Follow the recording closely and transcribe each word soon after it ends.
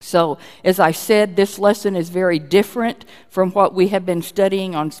So, as I said, this lesson is very different from what we have been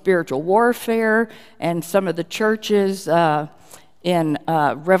studying on spiritual warfare and some of the churches in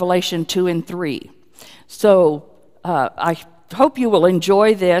Revelation 2 and 3. So, I hope you will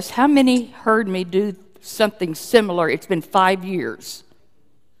enjoy this. How many heard me do something similar? It's been 5 years.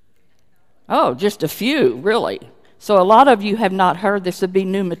 Oh, just a few, really. So a lot of you have not heard. This would be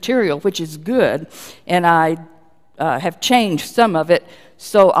new material, which is good, and I have changed some of it.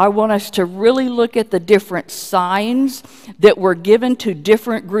 So I want us to really look at the different signs that were given to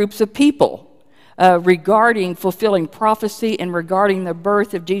different groups of people regarding fulfilling prophecy and regarding the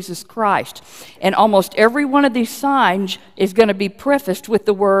birth of Jesus Christ. And almost every one of these signs is going to be prefaced with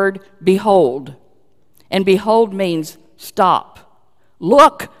the word behold. And behold means stop,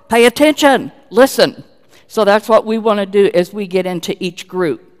 look, pay attention, listen. So that's what we want to do as we get into each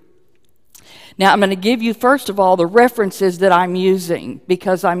group. Now, I'm going to give you, first of all, the references that I'm using,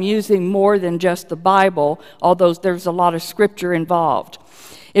 because I'm using more than just the Bible, although there's a lot of scripture involved.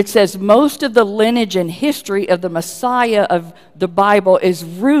 It says most of the lineage and history of the Messiah of the Bible is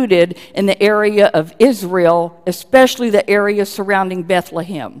rooted in the area of Israel, especially the area surrounding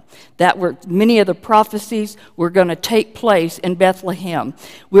Bethlehem. Many of the prophecies were going to take place in Bethlehem.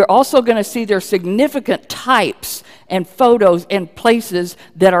 We're also going to see their significant types and photos and places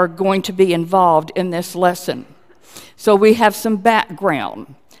that are going to be involved in this lesson. So we have some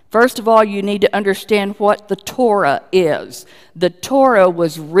background. First of all, you need to understand what the Torah is. The Torah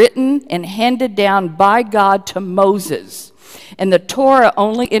was written and handed down by God to Moses. And the Torah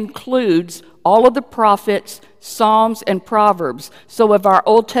only includes all of the prophets, Psalms, and Proverbs. So of our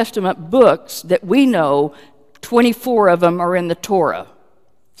Old Testament books that we know, 24 of them are in the Torah.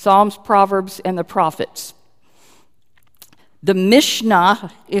 Psalms, Proverbs, and the prophets. The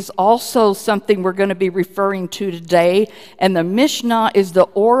Mishnah is also something we're going to be referring to today, and the Mishnah is the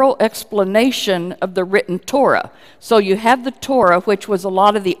oral explanation of the written Torah. So you have the Torah, which was a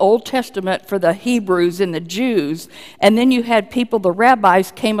lot of the Old Testament for the Hebrews and the Jews, and then you had people, the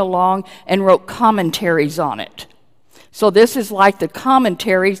rabbis, came along and wrote commentaries on it. So this is like the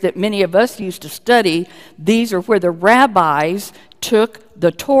commentaries that many of us used to study. These are where the rabbis took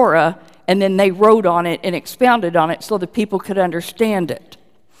the Torah and then they wrote on it and expounded on it so that people could understand it.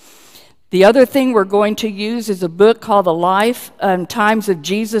 The other thing we're going to use is a book called The Life and Times of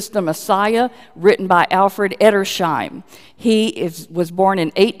Jesus the Messiah, written by Alfred Edersheim. He was born in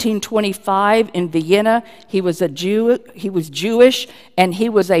 1825 in Vienna. He was Jewish, and he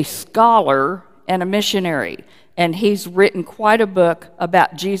was a scholar and a missionary. And he's written quite a book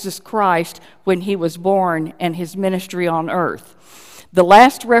about Jesus Christ when he was born and his ministry on earth. The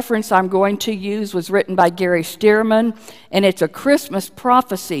last reference I'm going to use was written by Gary Stearman, and it's a Christmas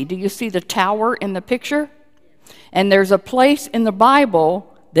prophecy. Do you see the tower in the picture? And there's a place in the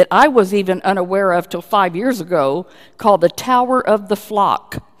Bible that I was even unaware of till 5 years ago called the Tower of the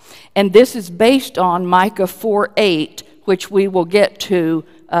Flock. And this is based on Micah 4:8, which we will get to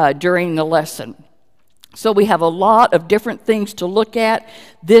during the lesson. So we have a lot of different things to look at.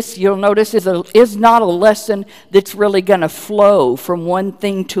 This, you'll notice, is not a lesson that's really going to flow from one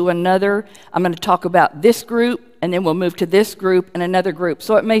thing to another. I'm going to talk about this group, and then we'll move to this group and another group.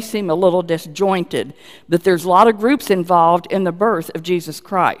 So it may seem a little disjointed, but there's a lot of groups involved in the birth of Jesus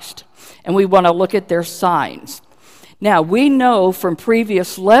Christ, and we want to look at their signs. Now, we know from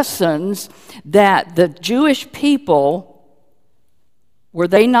previous lessons that the Jewish people, were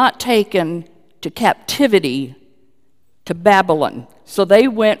they not taken to captivity to Babylon? So they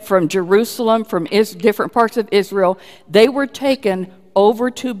went from Jerusalem, from different parts of Israel. They were taken over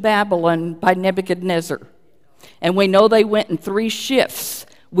to Babylon by Nebuchadnezzar. And we know they went in 3 shifts.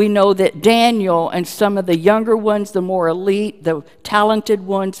 We know that Daniel and some of the younger ones, the more elite, the talented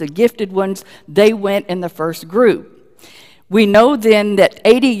ones, the gifted ones, they went in the first group. We know then that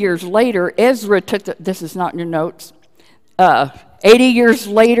 80 years later, Ezra took this is not in your notes, 80 years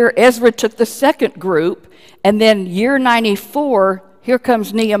later, Ezra took the second group, and then year 94, here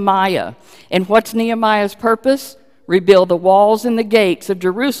comes Nehemiah. And what's Nehemiah's purpose? Rebuild the walls and the gates of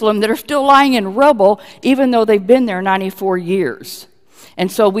Jerusalem that are still lying in rubble, even though they've been there 94 years.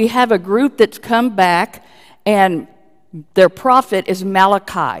 And so we have a group that's come back, and their prophet is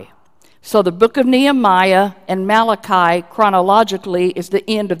Malachi. So the book of Nehemiah and Malachi, chronologically, is the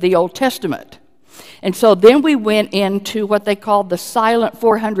end of the Old Testament. And so then we went into what they called the silent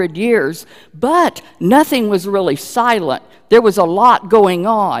 400 years, but nothing was really silent. There was a lot going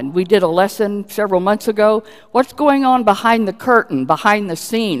on. We did a lesson several months ago. What's going on behind the curtain, behind the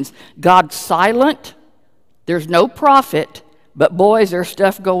scenes? God's silent. There's no prophet, but boys, there's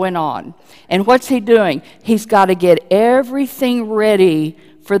stuff going on. And what's he doing? He's got to get everything ready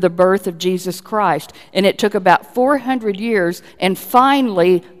for the birth of Jesus Christ. And it took about 400 years, and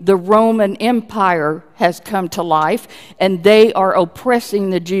finally the Roman Empire has come to life, and they are oppressing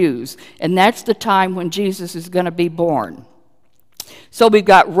the Jews. And that's the time when Jesus is going to be born. So we've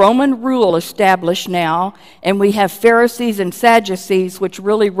got Roman rule established now, and we have Pharisees and Sadducees, which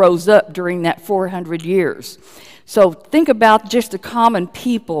really rose up during that 400 years. So think about just the common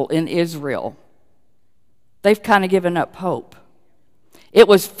people in Israel. They've kind of given up hope. It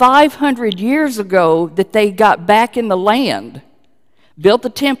was 500 years ago that they got back in the land, built the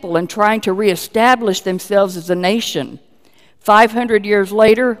temple, and trying to reestablish themselves as a nation. 500 years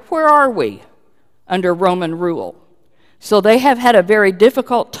later, where are we? Under Roman rule. So they have had a very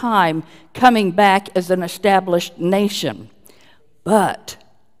difficult time coming back as an established nation. But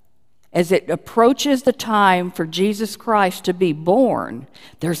as it approaches the time for Jesus Christ to be born,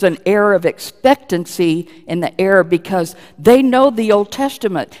 there's an air of expectancy in the air because they know the Old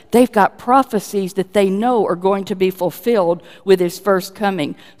Testament. They've got prophecies that they know are going to be fulfilled with his first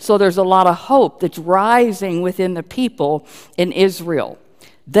coming. So there's a lot of hope that's rising within the people in Israel.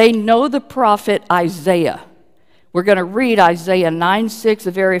 They know the prophet Isaiah. We're going to read Isaiah 9:6,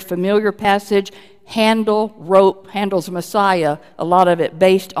 a very familiar passage. Handel wrote Handel's Messiah, a lot of it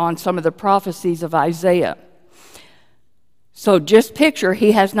based on some of the prophecies of Isaiah. So just picture,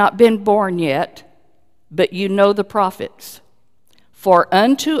 he has not been born yet, but you know the prophets. For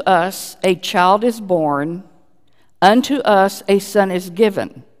unto us a child is born, unto us a son is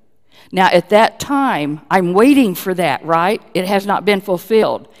given. Now, at that time, I'm waiting for that, right? It has not been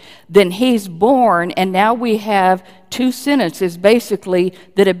fulfilled. Then he's born, and now we have two sentences, basically,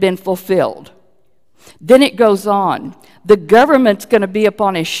 that have been fulfilled. Then it goes on. The government's going to be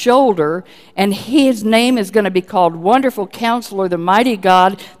upon his shoulder, and his name is going to be called Wonderful Counselor, the Mighty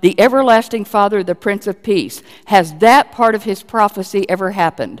God, the Everlasting Father, the Prince of Peace. Has that part of his prophecy ever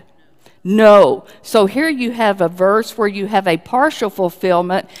happened? No. So here you have a verse where you have a partial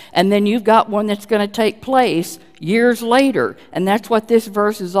fulfillment, and then you've got one that's going to take place years later. And that's what this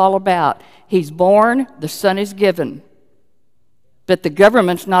verse is all about. He's born, the Son is given. But the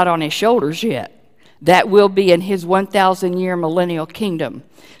government's not on his shoulders yet. That will be in his 1,000-year millennial kingdom.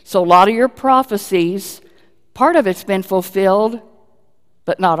 So a lot of your prophecies, part of it's been fulfilled,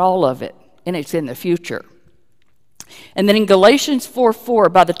 but not all of it. And it's in the future. And then in Galatians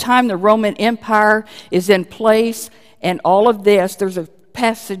 4:4, by the time the Roman Empire is in place and all of this, there's a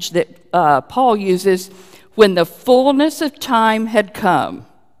passage that Paul uses, when the fullness of time had come.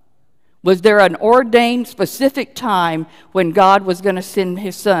 Was there an ordained specific time when God was going to send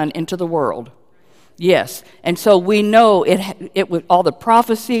his son into the world? Yes. And so we know it with all the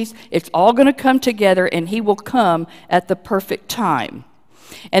prophecies, it's all going to come together, and he will come at the perfect time.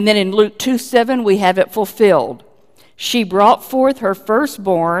 And then in Luke 2:7, we have it fulfilled. She brought forth her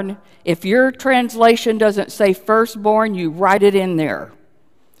firstborn. If your translation doesn't say firstborn, you write it in there.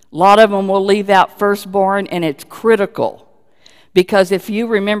 A lot of them will leave out firstborn, and it's critical. Because if you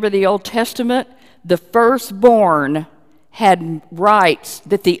remember the Old Testament, the firstborn had rights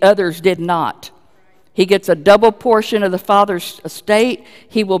that the others did not. He gets a double portion of the father's estate.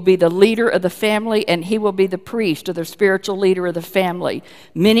 He will be the leader of the family, and he will be the priest or the spiritual leader of the family.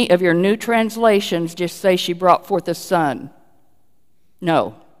 Many of your new translations just say she brought forth a son.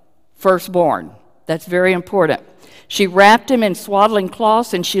 No, firstborn. That's very important. She wrapped him in swaddling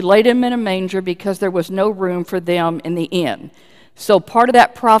cloths, and she laid him in a manger because there was no room for them in the inn. So part of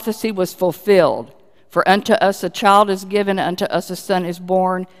that prophecy was fulfilled. For unto us a child is given, unto us a son is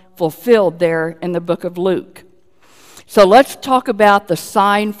born, fulfilled there in the book of Luke. So let's talk about the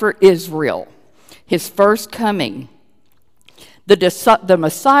sign for Israel, his first coming. The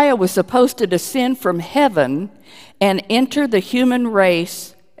Messiah was supposed to descend from heaven and enter the human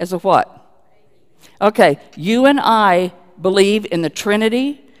race as a what? Okay, you and I believe in the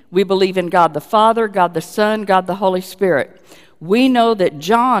Trinity. We believe in God the Father, God the Son, God the Holy Spirit. We know that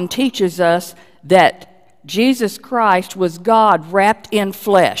John teaches us that Jesus Christ was God wrapped in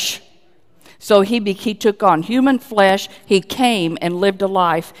flesh. So he took on human flesh. He came and lived a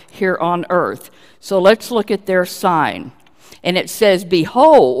life here on earth. So let's look at their sign. And it says,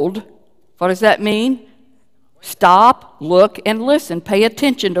 behold. What does that mean? Stop, look, and listen. Pay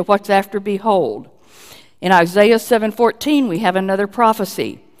attention to what's after behold. In Isaiah 7:14, we have another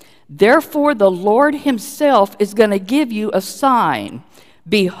prophecy. Therefore, the Lord himself is going to give you a sign.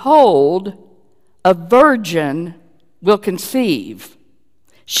 Behold, a virgin will conceive.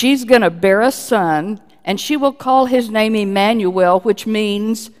 She's going to bear a son, and she will call his name Emmanuel, which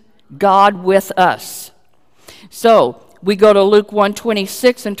means God with us. So we go to Luke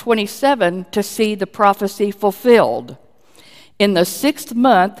 1:26 and 27 to see the prophecy fulfilled. In the 6th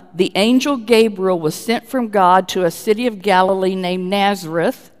month, the angel Gabriel was sent from God to a city of Galilee named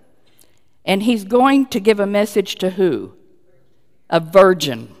Nazareth, and he's going to give a message to who? A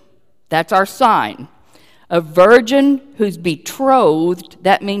virgin. That's our sign. A virgin who's betrothed,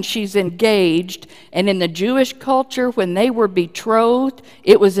 that means she's engaged, and in the Jewish culture, when they were betrothed,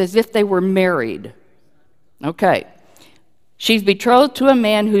 it was as if they were married. Okay. She's betrothed to a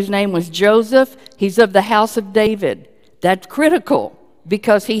man whose name was Joseph. He's of the house of David. That's critical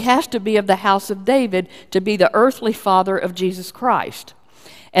because he has to be of the house of David to be the earthly father of Jesus Christ.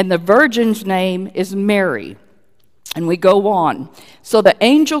 And the virgin's name is Mary. And we go on. So the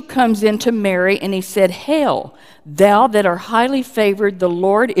angel comes in to Mary, and he said, "Hail, thou that art highly favored, the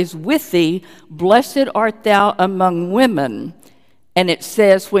Lord is with thee. Blessed art thou among women." And it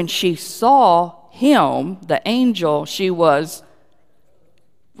says, when she saw him, the angel, she was,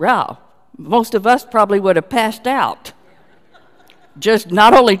 wow, most of us probably would have passed out. Just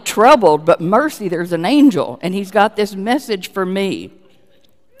not only troubled, but mercy, there's an angel, and he's got this message for me.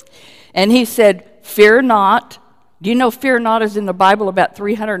 And he said, "Fear not." Do you know fear not is in the Bible about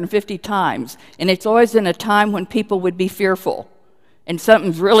 350 times? And it's always in a time when people would be fearful and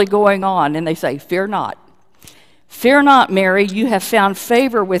something's really going on, and they say, "Fear not. Fear not, Mary, you have found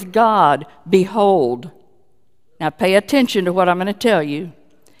favor with God. Behold." Now pay attention to what I'm going to tell you.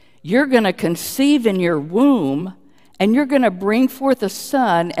 You're going to conceive in your womb, and you're going to bring forth a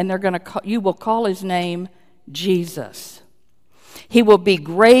son, and you will call his name Jesus. He will be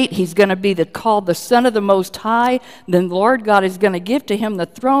great. He's going to be called the Son of the Most High. Then Lord God is going to give to him the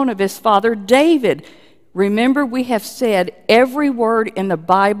throne of his father David. Remember, we have said every word in the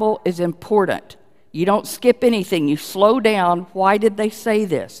Bible is important. You don't skip anything. You slow down. Why did they say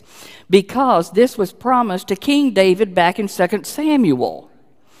this? Because this was promised to King David back in 2 Samuel.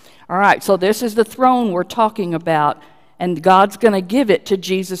 All right, so this is the throne we're talking about, and God's going to give it to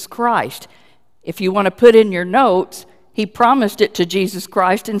Jesus Christ. If you want to put in your notes, he promised it to Jesus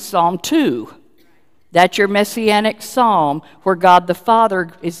Christ in Psalm 2. That's your messianic psalm where God the Father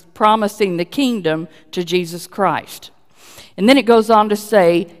is promising the kingdom to Jesus Christ. And then it goes on to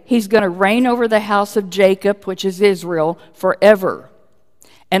say he's going to reign over the house of Jacob, which is Israel, forever.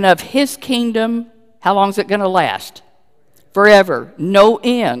 And of his kingdom, how long is it going to last? Forever. No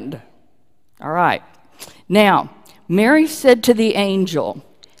end. All right. Now, Mary said to the angel,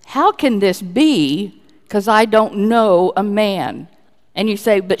 "How can this be? Because I don't know a man." And you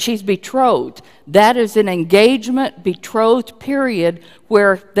say, "But she's betrothed." That is an engagement, betrothed period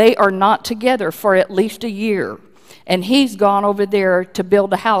where they are not together for at least a year. And he's gone over there to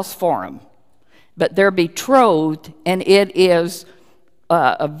build a house for him. But they're betrothed, and it is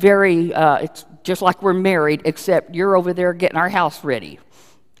it's just like we're married, except you're over there getting our house ready.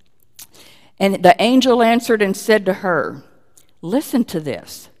 And the angel answered and said to her, listen to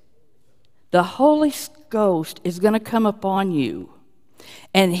this. The Holy Ghost is going to come upon you,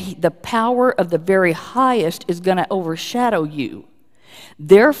 and the power of the very highest is going to overshadow you.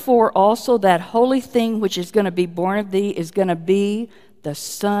 Therefore also that holy thing which is going to be born of thee is going to be the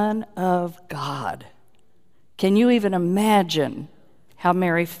Son of God. Can you even imagine how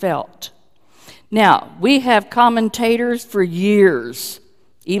Mary felt? Now, we have commentators for years,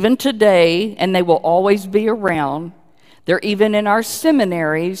 even today, and they will always be around. They're even in our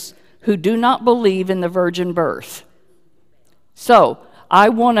seminaries who do not believe in the virgin birth. So, I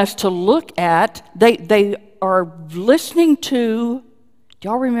want us to look at, they are listening to, do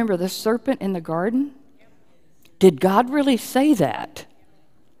y'all remember the serpent in the garden? Did God really say that?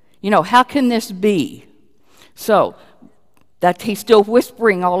 You know, how can this be? So, that he's still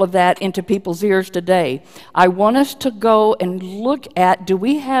whispering all of that into people's ears today. I want us to go and look at, do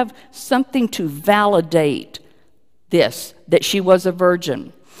we have something to validate this, that she was a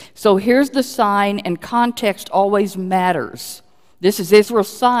virgin? So here's the sign, and context always matters. This is Israel's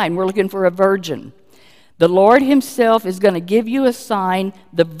sign. We're looking for a virgin. The Lord himself is going to give you a sign.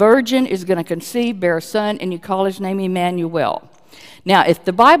 The virgin is going to conceive, bear a son, and you call his name Emmanuel. Now, if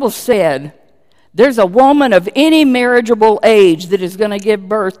the Bible said there's a woman of any marriageable age that is going to give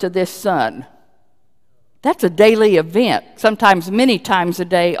birth to this son, that's a daily event, sometimes many times a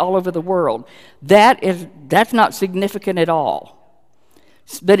day all over the world. That's not significant at all.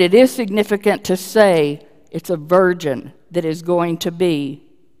 But it is significant to say it's a virgin that is going to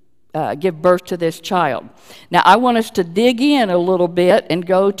give birth to this child. Now, I want us to dig in a little bit and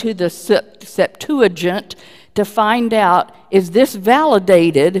go to the Septuagint to find out, is this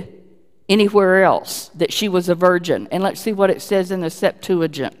validated anywhere else that she was a virgin? And let's see what it says in the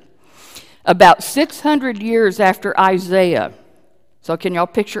Septuagint. About 600 years after Isaiah, So can y'all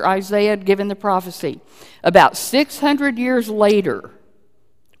picture Isaiah giving the prophecy? About 600 years later,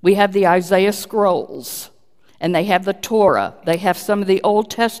 we have the Isaiah scrolls, and they have the Torah. They have some of the Old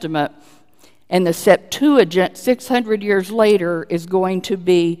Testament, and the Septuagint, 600 years later, is going to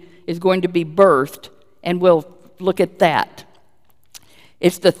be birthed, and we'll look at that.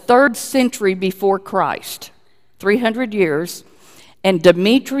 It's the 3rd century before Christ, 300 years, and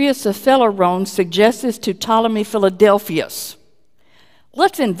Demetrius of Phaleron suggests this to Ptolemy Philadelphus.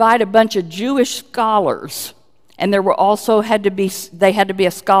 Let's invite a bunch of Jewish scholars, and there were also had to be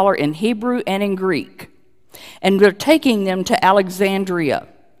a scholar in Hebrew and in Greek, and they're taking them to Alexandria.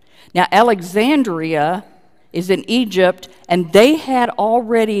 Now, Alexandria is in Egypt, and they had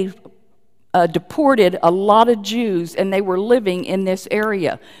already deported a lot of Jews, and they were living in this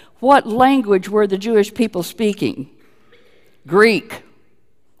area. What language were the Jewish people speaking? Greek.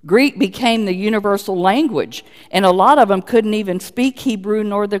 Greek became the universal language, and a lot of them couldn't even speak Hebrew,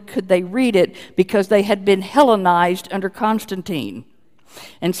 nor could they read it, because they had been Hellenized under Constantine.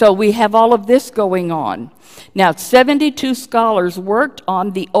 And so we have all of this going on. Now, 72 scholars worked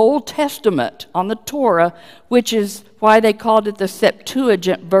on the Old Testament, on the Torah, which is why they called it the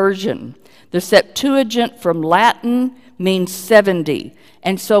Septuagint version. The Septuagint from Latin means 70.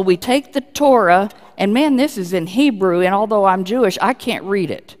 And so we take the Torah, and man, this is in Hebrew, and although I'm Jewish, I can't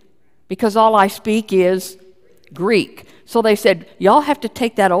read it because all I speak is Greek. So they said, y'all have to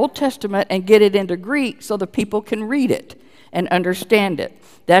take that Old Testament and get it into Greek so the people can read it and understand it.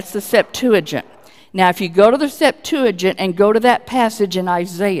 That's the Septuagint. Now, if you go to the Septuagint and go to that passage in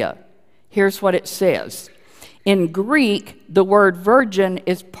Isaiah, here's what it says. In Greek, the word virgin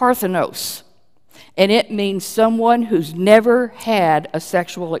is parthenos, and it means someone who's never had a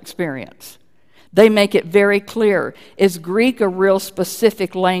sexual experience. They make it very clear. Is Greek a real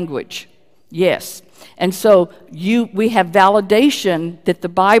specific language? Yes. And so we have validation that the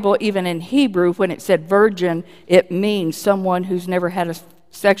Bible, even in Hebrew, when it said virgin, it means someone who's never had a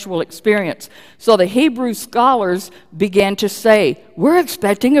sexual experience. So the Hebrew scholars began to say, we're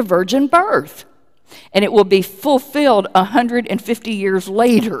expecting a virgin birth, and it will be fulfilled 150 years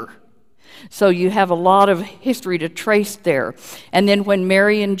later. So you have a lot of history to trace there. And then when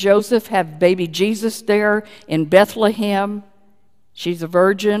Mary and Joseph have baby Jesus there in Bethlehem, she's a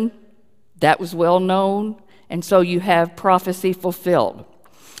virgin. That was well known. And so you have prophecy fulfilled.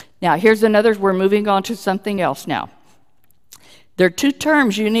 Now, here's another. We're moving on to something else now. There are 2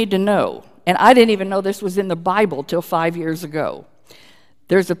 terms you need to know. And I didn't even know this was in the Bible till 5 years ago.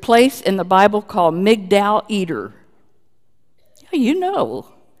 There's a place in the Bible called Migdal Eder. Yeah, you know.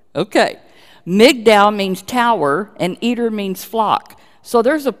 Okay. Migdal means tower, and Eder means flock. So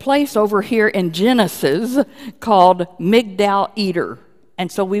there's a place over here in Genesis called Migdal Eder.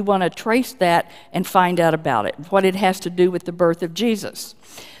 And so we want to trace that and find out about it, what it has to do with the birth of Jesus.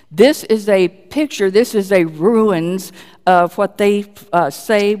 This is a picture, this is a ruins of what they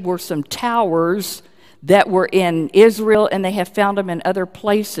say were some towers that were in Israel, and they have found them in other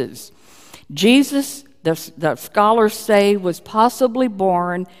places. Jesus, the scholars say, was possibly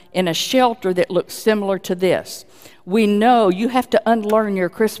born in a shelter that looks similar to this. We know you have to unlearn your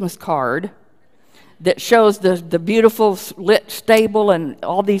Christmas card that shows the beautiful lit stable and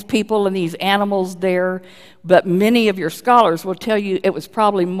all these people and these animals there, but many of your scholars will tell you it was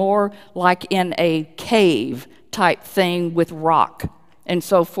probably more like in a cave type thing with rock and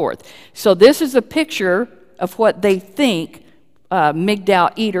so forth. So this is a picture of what they think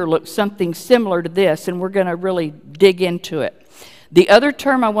Migdal Eder looks something similar to this, and we're going to really dig into it. The other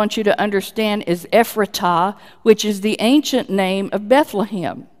term I want you to understand is Ephratah, which is the ancient name of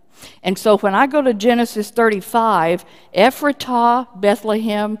Bethlehem. And so when I go to Genesis 35, Ephratah,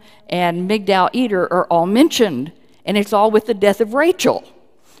 Bethlehem, and Migdal Eder are all mentioned, and it's all with the death of Rachel,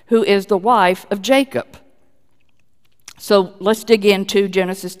 who is the wife of Jacob. So let's dig into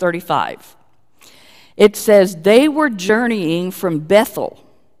Genesis 35. It says, they were journeying from Bethel.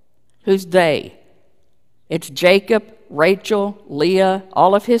 Who's they? It's Jacob, Rachel, Leah,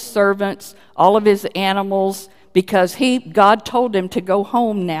 all of his servants, all of his animals, because God told him to go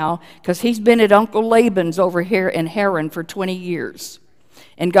home now, because he's been at Uncle Laban's over here in Haran for 20 years.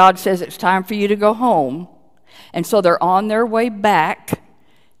 And God says, it's time for you to go home. And so they're on their way back,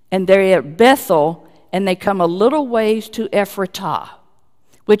 and they're at Bethel, and they come a little ways to Ephratah,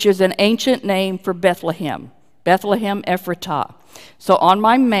 which is an ancient name for Bethlehem. Bethlehem Ephratah. So on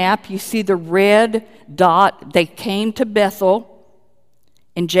my map, you see the red dot. They came to Bethel,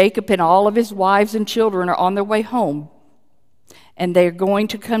 and Jacob and all of his wives and children are on their way home. And they're going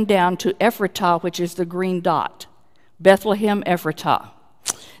to come down to Ephratah, which is the green dot. Bethlehem Ephratah.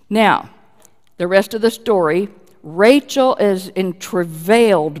 Now, the rest of the story, Rachel is in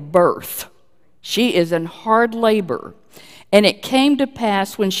travailed birth. She is in hard labor. And it came to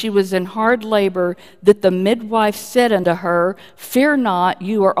pass when she was in hard labor that the midwife said unto her, Fear not,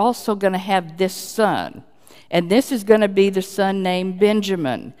 you are also going to have this son. And this is going to be the son named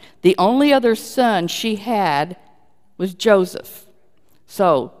Benjamin. The only other son she had was Joseph.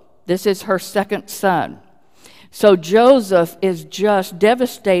 So this is her second son. So Joseph is just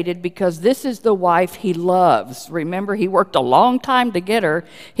devastated because this is the wife he loves. Remember, he worked a long time to get her.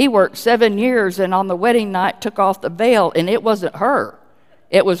 He worked 7 years, and on the wedding night took off the veil, and it wasn't her.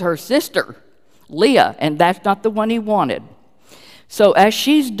 It was her sister, Leah, and that's not the one he wanted. So as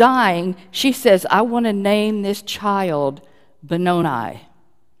she's dying, she says, I want to name this child Benoni.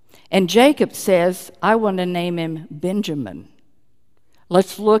 And Jacob says, I want to name him Benjamin.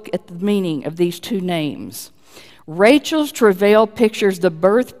 Let's look at the meaning of these two names. Rachel's travail pictures the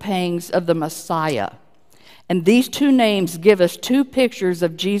birth pangs of the Messiah. And these two names give us two pictures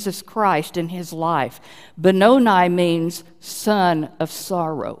of Jesus Christ in his life. Benoni means son of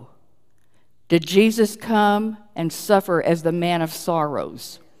sorrow. Did Jesus come and suffer as the man of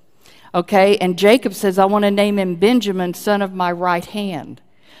sorrows? Okay, and Jacob says, I want to name him Benjamin, son of my right hand.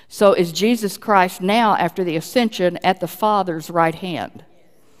 So is Jesus Christ now, after the ascension, at the Father's right hand?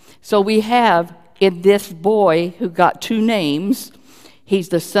 So we have in this boy who got two names, he's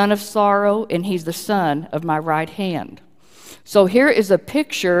the son of sorrow and he's the son of my right hand. So here is a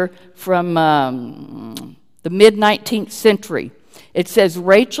picture from the mid-19th century. It says,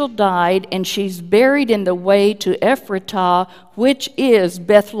 Rachel died and she's buried in the way to Ephratah, which is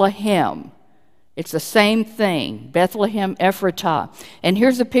Bethlehem. It's the same thing, Bethlehem, Ephratah. And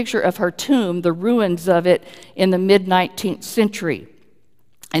here's a picture of her tomb, the ruins of it in the mid-19th century.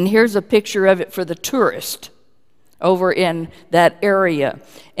 And here's a picture of it for the tourist over in that area.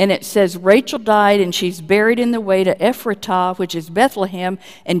 And it says, Rachel died and she's buried in the way to Ephratah, which is Bethlehem,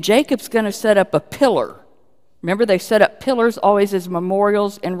 and Jacob's going to set up a pillar. Remember, they set up pillars always as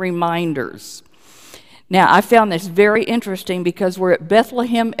memorials and reminders. Now, I found this very interesting because we're at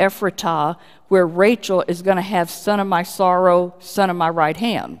Bethlehem, Ephratah, where Rachel is going to have son of my sorrow, son of my right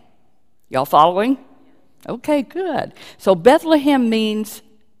hand. Y'all following? Okay, good. So Bethlehem means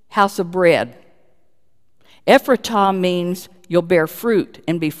house of bread. Ephratah means you'll bear fruit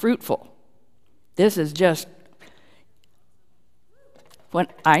and be fruitful. This is just, when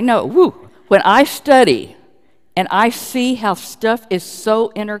I study and I see how stuff is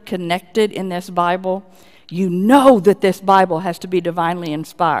so interconnected in this Bible, you know that this Bible has to be divinely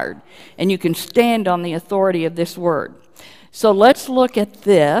inspired, and you can stand on the authority of this word. So let's look at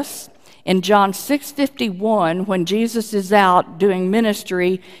this. In John 6:51, when Jesus is out doing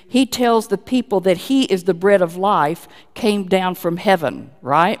ministry, he tells the people that he is the bread of life, came down from heaven,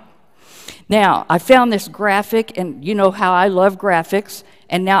 right? Now, I found this graphic, and you know how I love graphics,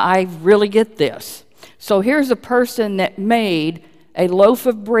 and now I really get this. So here's a person that made a loaf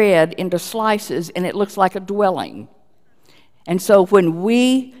of bread into slices, and it looks like a dwelling. And so when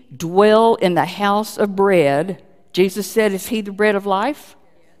we dwell in the house of bread, Jesus said, is he the bread of life?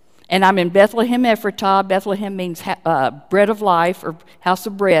 And I'm in Bethlehem, Ephratah. Bethlehem means bread of life or house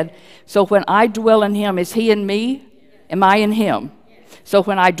of bread. So when I dwell in him, is he in me? Am I in him? So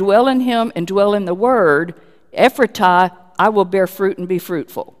when I dwell in him and dwell in the word, Ephratah, I will bear fruit and be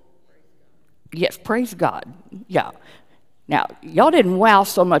fruitful. Yes, praise God. Yeah. Now, y'all didn't wow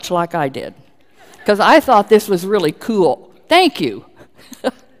so much like I did, because I thought this was really cool. Thank you.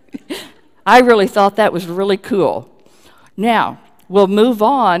 I really thought that was really cool. Now, we'll move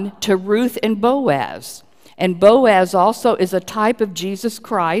on to Ruth and Boaz. And Boaz also is a type of Jesus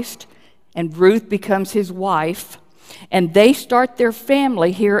Christ, and Ruth becomes his wife. And they start their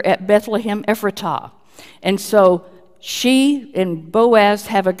family here at Bethlehem Ephratah. And so she and Boaz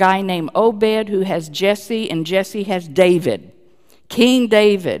have a guy named Obed who has Jesse, and Jesse has David, King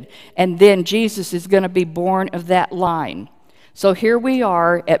David. And then Jesus is going to be born of that line. So here we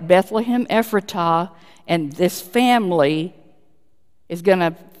are at Bethlehem Ephratah, and this family is going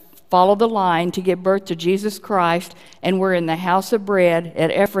to follow the line to give birth to Jesus Christ, and we're in the house of bread at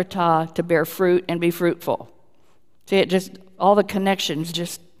Ephratah to bear fruit and be fruitful. See, it just, all the connections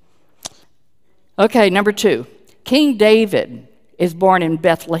just... Okay, number 2. King David is born in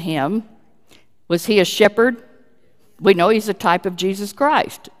Bethlehem. Was he a shepherd? We know he's a type of Jesus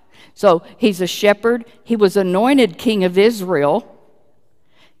Christ. So he's a shepherd. He was anointed king of Israel.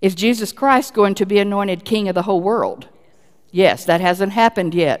 Is Jesus Christ going to be anointed king of the whole world? Yes, that hasn't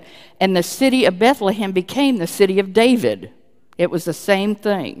happened yet. And the city of Bethlehem became the city of David. It was the same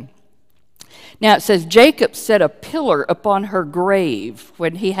thing. Now it says, Jacob set a pillar upon her grave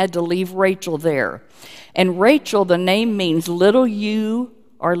when he had to leave Rachel there. And Rachel, the name means little ewe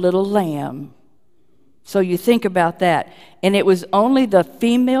or little lamb. So you think about that. And it was only the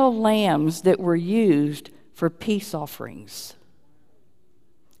female lambs that were used for peace offerings.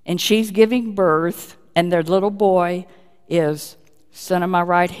 And she's giving birth, and their little boy is son of my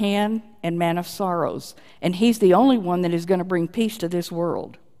right hand and man of sorrows. And he's the only one that is going to bring peace to this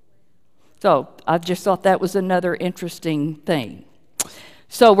world. So I just thought that was another interesting thing.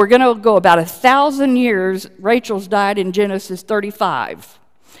 So we're going to go about 1,000 years. Rachel's died in Genesis 35.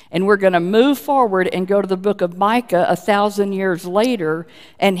 And we're going to move forward and go to the book of Micah 1,000 years later,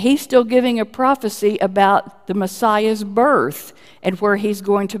 and he's still giving a prophecy about the Messiah's birth and where he's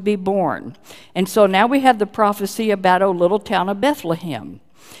going to be born. And so now we have the prophecy about, little town of Bethlehem.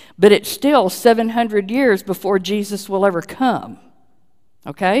 But it's still 700 years before Jesus will ever come.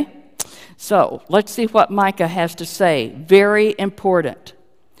 Okay? So let's see what Micah has to say. Very important.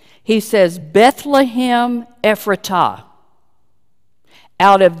 He says, Bethlehem Ephratah,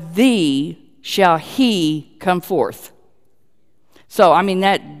 out of thee shall he come forth. So,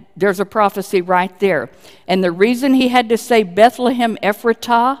 there's a prophecy right there. And the reason he had to say Bethlehem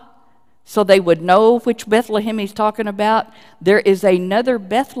Ephratah, so they would know which Bethlehem he's talking about, there is another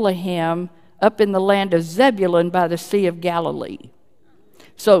Bethlehem up in the land of Zebulun by the Sea of Galilee.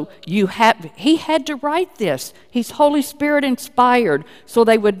 So he had to write this. He's Holy Spirit inspired, so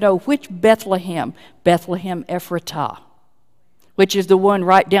they would know which Bethlehem Ephratah, which is the one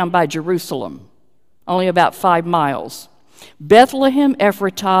right down by Jerusalem, only about 5 miles. Bethlehem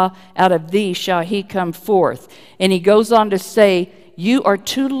Ephratah, out of thee shall he come forth. And he goes on to say, you are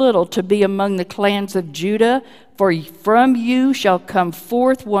too little to be among the clans of Judah, for from you shall come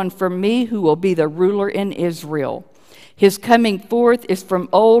forth one from me who will be the ruler in Israel. His coming forth is from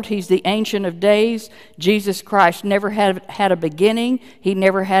old. He's the Ancient of Days. Jesus Christ never had a beginning. He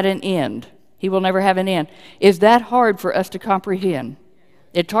never had an end. He will never have an end. Is that hard for us to comprehend?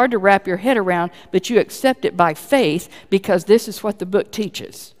 It's hard to wrap your head around, but you accept it by faith because this is what the book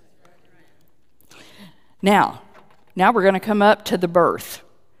teaches. Now we're going to come up to the birth.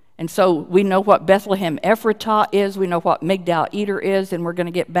 And so we know what Bethlehem Ephratah is. We know what Migdal Eder is, and we're going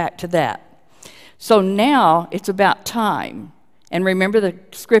to get back to that. So now it's about time. And remember the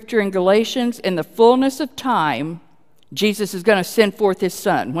scripture in Galatians, in the fullness of time, Jesus is going to send forth his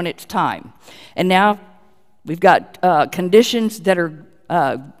son when it's time. And now we've got conditions that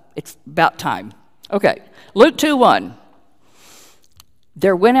are, it's about time. Okay, Luke 2:1.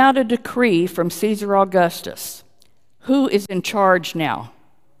 There went out a decree from Caesar Augustus. Who is in charge now?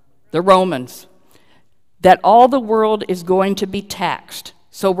 The Romans. That all the world is going to be taxed.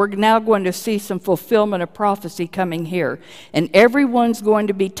 So we're now going to see some fulfillment of prophecy coming here. And everyone's going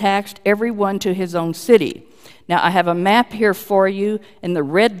to be taxed, everyone to his own city. Now, I have a map here for you, and the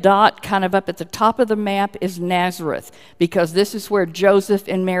red dot kind of up at the top of the map is Nazareth, because this is where Joseph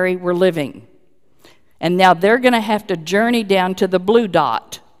and Mary were living. And now they're going to have to journey down to the blue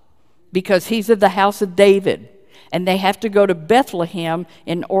dot, because he's of the house of David. And they have to go to Bethlehem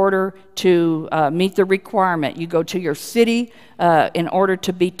in order to meet the requirement. You go to your city in order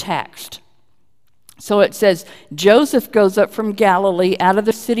to be taxed. So it says, Joseph goes up from Galilee out of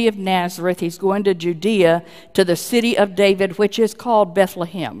the city of Nazareth. He's going to Judea, to the city of David, which is called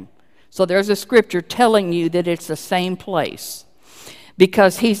Bethlehem. So there's a scripture telling you that it's the same place.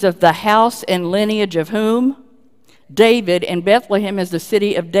 Because he's of the house and lineage of whom? David, and Bethlehem is the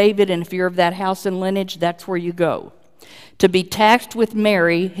city of David, and if you're of that house and lineage, that's where you go. To be taxed with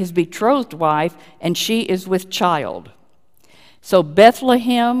Mary, his betrothed wife, and she is with child. So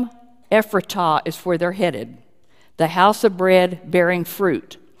Bethlehem Ephratah is where they're headed, the house of bread bearing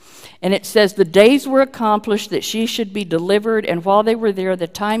fruit. And it says, the days were accomplished that she should be delivered, and while they were there, the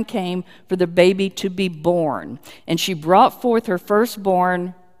time came for the baby to be born. And she brought forth her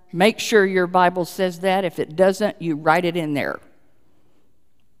firstborn. Make sure your Bible says that. If it doesn't, you write it in there.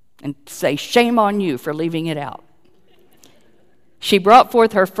 And say, shame on you for leaving it out. She brought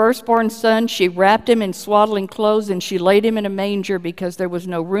forth her firstborn son. She wrapped him in swaddling clothes, and she laid him in a manger because there was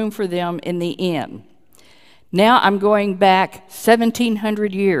no room for them in the inn. Now I'm going back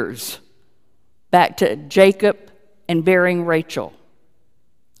 1,700 years, back to Jacob and bearing Rachel.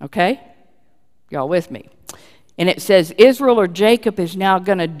 Okay? Y'all with me? And it says Israel or Jacob is now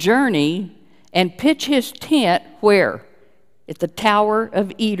going to journey and pitch his tent where? At the Tower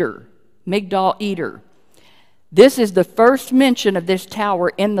of Eder, Migdal Eder. This is the first mention of this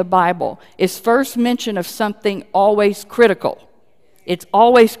tower in the Bible. It's first mention of something always critical. It's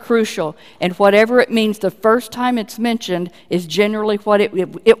always crucial. And whatever it means the first time it's mentioned is generally what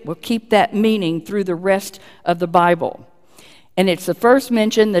it will keep that meaning through the rest of the Bible. And it's the first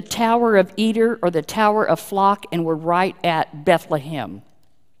mention, the Tower of Eder or the Tower of Flock, and we're right at Bethlehem,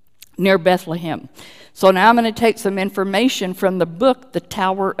 near Bethlehem. So now I'm going to take some information from the book, The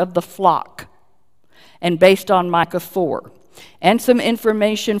Tower of the Flock, and based on Micah 4, and some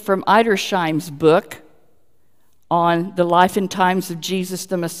information from Edersheim's book on the life and times of Jesus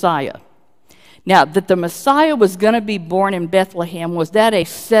the Messiah. Now, that the Messiah was going to be born in Bethlehem, was that a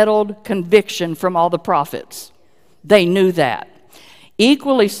settled conviction from all the prophets? They knew that.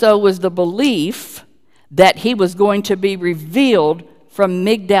 Equally so was the belief that he was going to be revealed from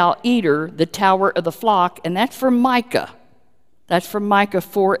Migdal Eder, the Tower of the Flock, and that's from Micah. That's from Micah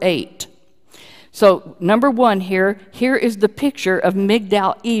 4:8. So, number one here is the picture of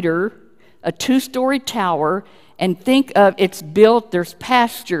Migdal Eder, a two-story tower, and think of it's built, there's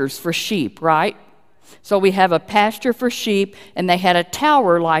pastures for sheep, right? So we have a pasture for sheep, and they had a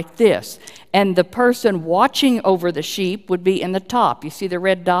tower like this. And the person watching over the sheep would be in the top. You see the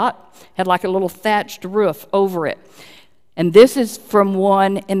red dot? Had like a little thatched roof over it. And this is from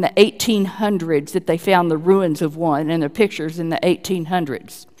one in the 1800s that they found the ruins of one, and the pictures in the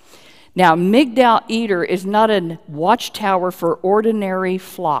 1800s. Now, Migdal Eder is not a watchtower for ordinary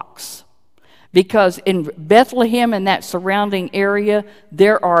flocks, because in Bethlehem and that surrounding area,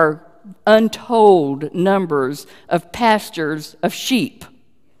 there are untold numbers of pastures of sheep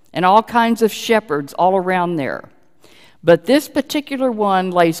and all kinds of shepherds all around there. But this particular one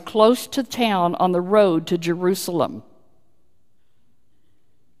lays close to town on the road to Jerusalem.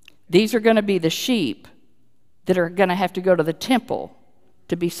 These are going to be the sheep that are going to have to go to the temple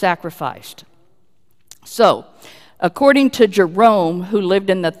to be sacrificed. So, according to Jerome, who lived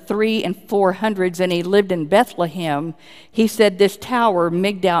in the 300s and 400s, and he lived in Bethlehem, he said this tower,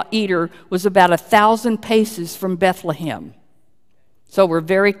 Migdal Eder, was about 1,000 paces from Bethlehem. So we're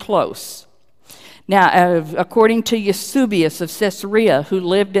very close. Now, according to Eusebius of Caesarea, who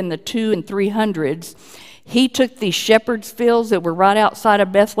lived in the 200s and 300s, he took these shepherds' fields that were right outside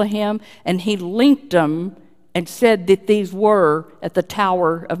of Bethlehem, and he linked them and said that these were at the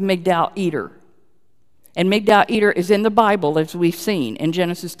Tower of Migdal Eder. And Migdal Eder is in the Bible, as we've seen, in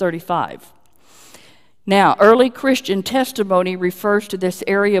Genesis 35. Now, early Christian testimony refers to this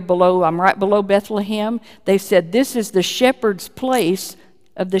area below, I'm right below Bethlehem. They said this is the shepherd's place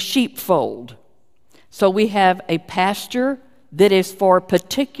of the sheepfold. So we have a pasture that is for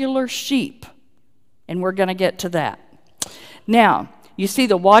particular sheep, and we're going to get to that. Now, you see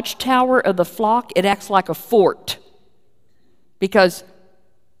the watchtower of the flock, it acts like a fort, because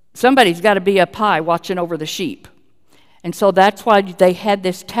somebody's got to be up high watching over the sheep. And so that's why they had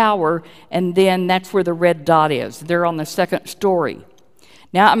this tower, and then that's where the red dot is. They're on the second story.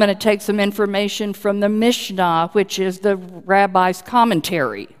 Now I'm going to take some information from the Mishnah, which is the rabbi's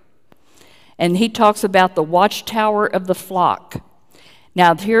commentary. And he talks about the watchtower of the flock.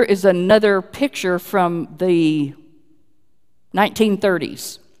 Now here is another picture from the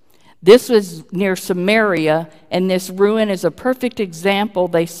 1930s. This was near Samaria, and this ruin is a perfect example,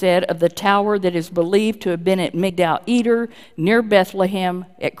 they said, of the tower that is believed to have been at Migdal Eder, near Bethlehem,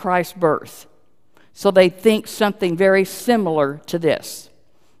 at Christ's birth. So they think something very similar to this.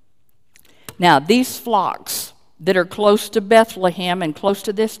 Now, these flocks that are close to Bethlehem and close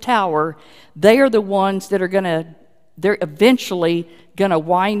to this tower, they are the ones that are they're eventually going to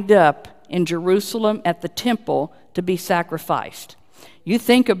wind up in Jerusalem at the temple to be sacrificed. You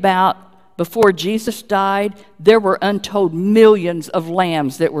think about before Jesus died, there were untold millions of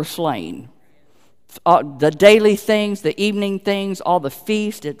lambs that were slain. The daily things, the evening things, all the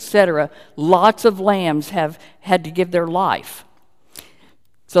feasts, etc. Lots of lambs have had to give their life.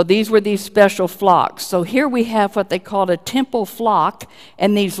 So these were these special flocks. So here we have what they called a temple flock,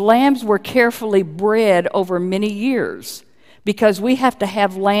 and these lambs were carefully bred over many years, because we have to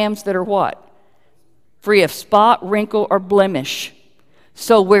have lambs that are what? Free of spot, wrinkle, or blemish.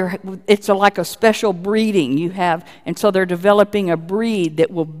 So it's like a special breeding you have, and so they're developing a breed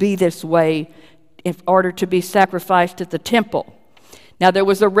that will be this way in order to be sacrificed at the temple. Now there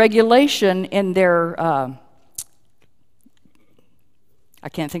was a regulation in their, I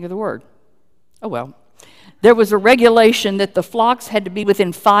can't think of the word. Oh well. There was a regulation that the flocks had to be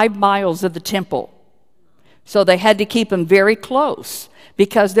within 5 miles of the temple. So they had to keep them very close,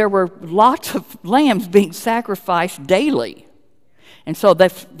 because there were lots of lambs being sacrificed daily. And so the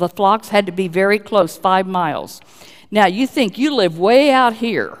flocks had to be very close, 5 miles. Now, you think you live way out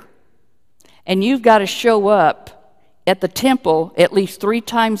here, and you've got to show up at the temple at least 3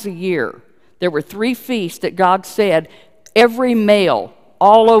 times a year. There were 3 feasts that God said every male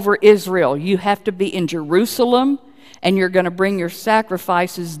all over Israel, you have to be in Jerusalem, and you're going to bring your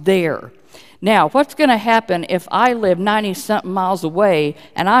sacrifices there. Now, what's going to happen if I live 90-something miles away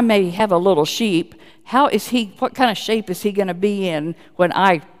and I may have a little sheep? What kind of shape is he going to be in when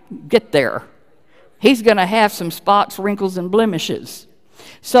I get there? He's going to have some spots, wrinkles, and blemishes.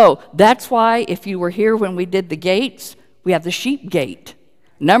 So that's why, if you were here when we did the gates, we have the sheep gate.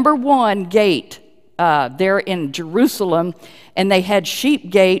 Number 1 gate there in Jerusalem, and they had sheep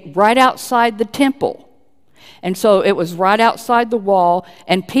gate right outside the temple. And so it was right outside the wall,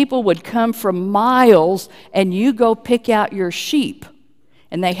 and people would come from miles, and you go pick out your sheep.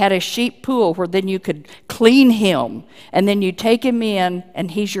 And they had a sheep pool where then you could clean him, and then you take him in,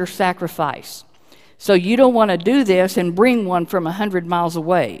 and he's your sacrifice. So you don't want to do this and bring one from 100 miles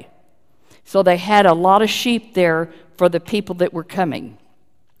away. So they had a lot of sheep there for the people that were coming.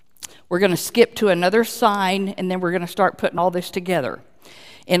 We're going to skip to another sign, and then we're going to start putting all this together.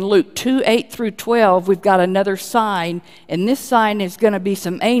 In Luke 2:8 through 12, we've got another sign, and this sign is going to be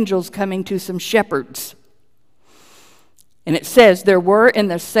some angels coming to some shepherds. And it says, there were in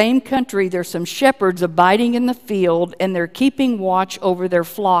the same country, there's some shepherds abiding in the field, and they're keeping watch over their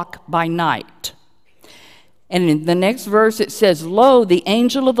flock by night. And in the next verse it says, lo, the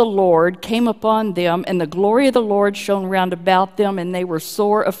angel of the Lord came upon them, and the glory of the Lord shone round about them, and they were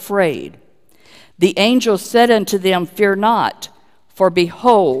sore afraid. The angel said unto them, fear not, for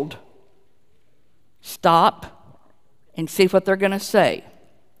behold, stop and see what they're going to say.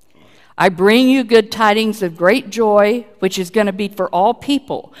 I bring you good tidings of great joy, which is going to be for all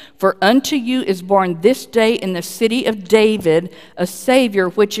people. For unto you is born this day in the city of David a Savior,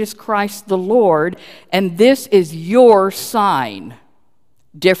 which is Christ the Lord, and this is your sign.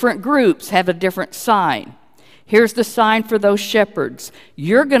 Different groups have a different sign. Here's the sign for those shepherds.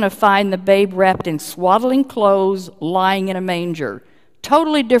 You're going to find the babe wrapped in swaddling clothes, lying in a manger.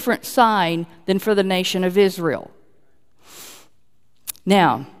 Totally different sign than for the nation of Israel.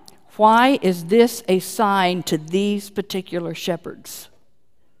 Now, why is this a sign to these particular shepherds?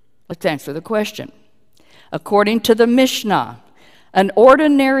 Let's answer the question. According to the Mishnah, an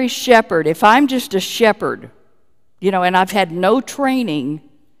ordinary shepherd, if I'm just a shepherd, and I've had no training,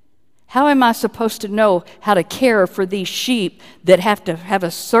 how am I supposed to know how to care for these sheep that have to have a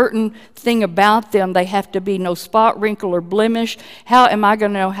certain thing about them? They have to be no spot, wrinkle, or blemish. How am I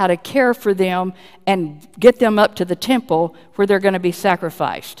going to know how to care for them and get them up to the temple where they're going to be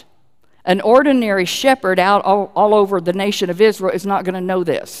sacrificed? An ordinary shepherd out all over the nation of Israel is not going to know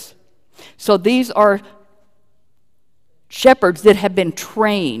this. So these are shepherds that have been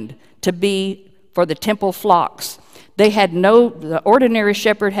trained to be for the temple flocks. The ordinary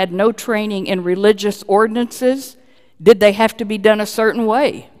shepherd had no training in religious ordinances. Did they have to be done a certain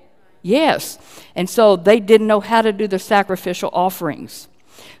way? Yes. And so they didn't know how to do the sacrificial offerings.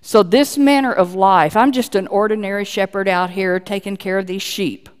 So this manner of life, I'm just an ordinary shepherd out here taking care of these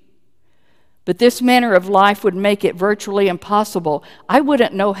sheep. But this manner of life would make it virtually impossible. I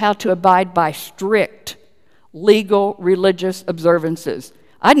wouldn't know how to abide by strict legal religious observances.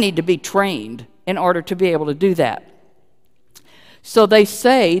 I'd need to be trained in order to be able to do that. So they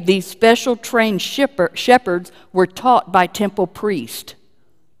say these special trained shepherds were taught by temple priests.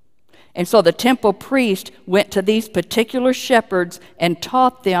 And so the temple priest went to these particular shepherds and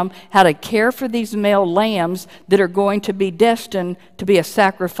taught them how to care for these male lambs that are going to be destined to be a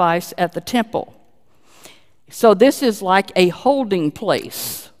sacrifice at the temple. So this is like a holding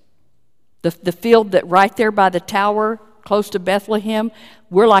place. The field that right there by the tower, close to Bethlehem,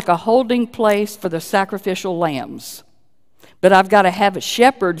 we're like a holding place for the sacrificial lambs. But I've got to have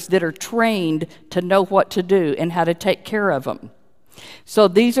shepherds that are trained to know what to do and how to take care of them. So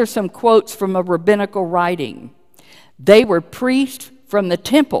these are some quotes from a rabbinical writing. They were priests from the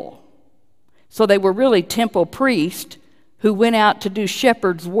temple. So they were really temple priests who went out to do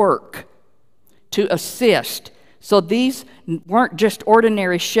shepherd's work, to assist. So these weren't just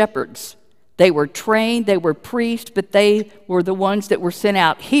ordinary shepherds. They were trained, they were priests, but they were the ones that were sent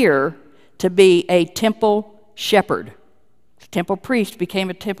out here to be a temple shepherd. The temple priest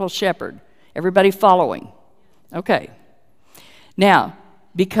became a temple shepherd. Everybody following? Okay. Now,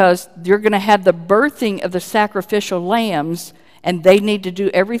 because you're going to have the birthing of the sacrificial lambs, and they need to do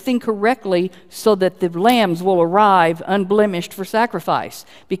everything correctly so that the lambs will arrive unblemished for sacrifice.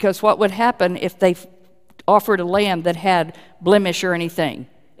 Because what would happen if they offered a lamb that had blemish or anything?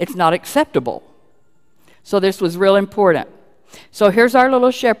 It's not acceptable. So this was real important. So here's our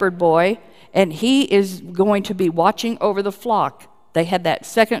little shepherd boy, and he is going to be watching over the flock. They had that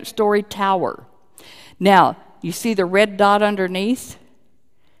second-story tower. Now, you see the red dot underneath?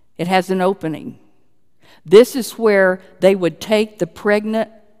 It has an opening. This is where they would take the pregnant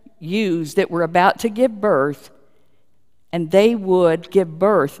ewes that were about to give birth, and they would give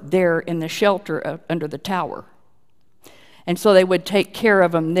birth there in the shelter under the tower. And so they would take care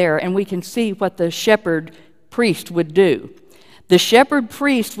of them there, and we can see what the shepherd priest would do. The shepherd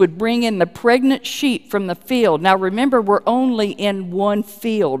priest would bring in the pregnant sheep from the field. Now remember, we're only in one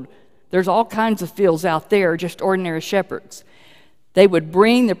field. There's all kinds of fields out there, just ordinary shepherds. They would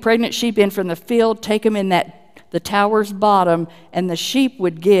bring the pregnant sheep in from the field, take them in the tower's bottom, and the sheep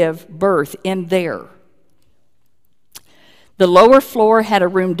would give birth in there. The lower floor had a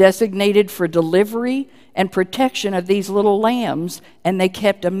room designated for delivery and protection of these little lambs, and they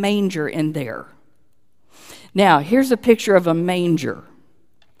kept a manger in there. Now, here's a picture of a manger.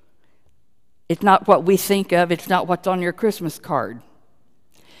 It's not what we think of. It's not what's on your Christmas card.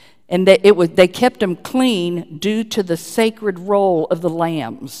 And they kept them clean due to the sacred role of the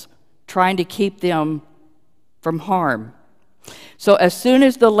lambs, trying to keep them from harm. So as soon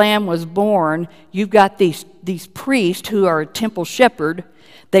as the lamb was born, you've got these priests who are a temple shepherd.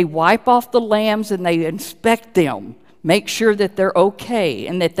 They wipe off the lambs and they inspect them, make sure that they're okay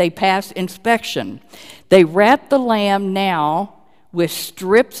and that they pass inspection. They wrap the lamb now with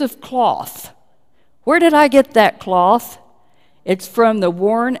strips of cloth. Where did I get that cloth? It's from the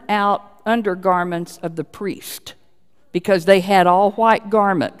worn out undergarments of the priest, because they had all white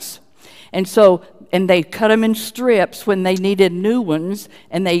garments. And they cut them in strips when they needed new ones,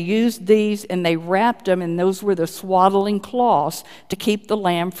 and they used these and they wrapped them, and those were the swaddling cloths to keep the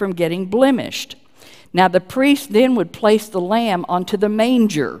lamb from getting blemished. Now the priest then would place the lamb onto the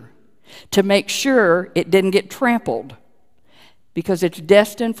manger to make sure it didn't get trampled, because it's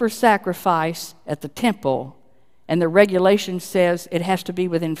destined for sacrifice at the temple, and the regulation says it has to be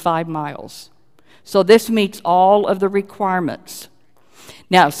within 5 miles. So this meets all of the requirements.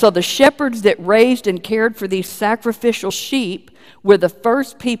 Now, so the shepherds that raised and cared for these sacrificial sheep were the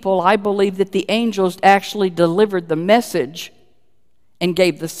first people, I believe, that the angels actually delivered the message and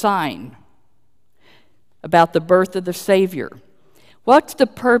gave the sign about the birth of the Savior. What's the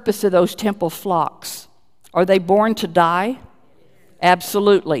purpose of those temple flocks? Are they born to die?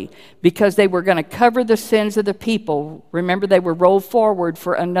 Absolutely, because they were going to cover the sins of the people. Remember, they were rolled forward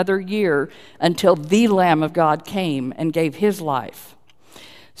for another year until the Lamb of God came and gave his life.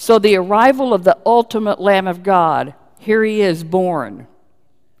 So the arrival of the ultimate Lamb of God, here he is born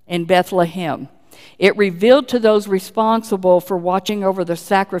in Bethlehem. It revealed to those responsible for watching over the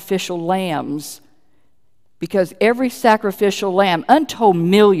sacrificial lambs, because every sacrificial lamb, untold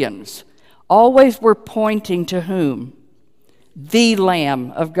millions, always were pointing to whom? The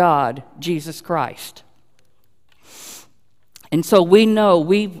Lamb of God, Jesus Christ. And so we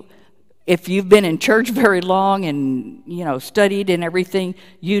know, if you've been in church very long and studied and everything,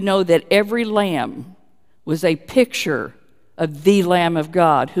 you know that every lamb was a picture of the Lamb of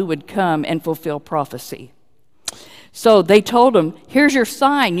God who would come and fulfill prophecy. So they told him, here's your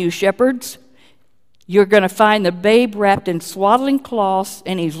sign, you shepherds. You're going to find the babe wrapped in swaddling cloths,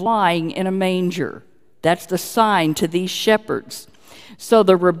 and he's lying in a manger. That's the sign to these shepherds. So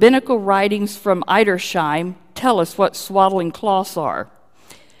the rabbinical writings from Edersheim tell us what swaddling cloths are.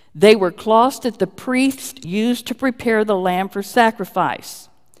 They were cloths that the priest used to prepare the lamb for sacrifice.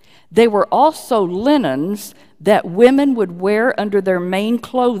 They were also linens that women would wear under their main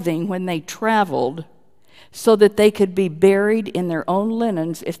clothing when they traveled, so that they could be buried in their own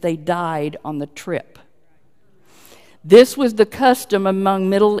linens if they died on the trip. This was the custom among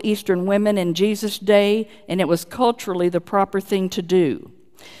Middle Eastern women in Jesus' day, and it was culturally the proper thing to do.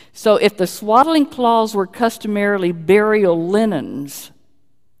 So if the swaddling cloths were customarily burial linens,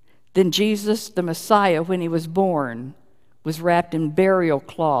 then Jesus, the Messiah, when he was born, was wrapped in burial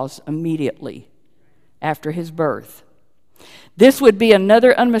cloths immediately after his birth. This would be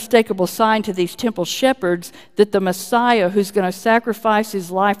another unmistakable sign to these temple shepherds that the Messiah, who's going to sacrifice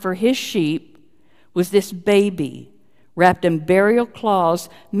his life for his sheep, was this baby wrapped in burial cloths,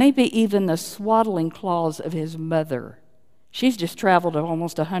 maybe even the swaddling cloths of his mother. She's just traveled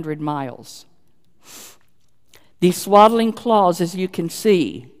almost 100 miles. These swaddling cloths, as you can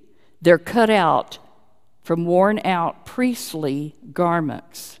see, they're cut out from worn-out priestly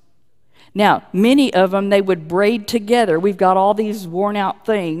garments. Now, many of them, they would braid together. We've got all these worn-out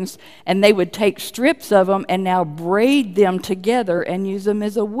things, and they would take strips of them and now braid them together and use them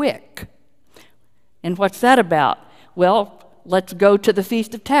as a wick. And what's that about? Well, let's go to the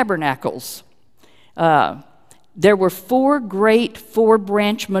Feast of Tabernacles. There were 4 great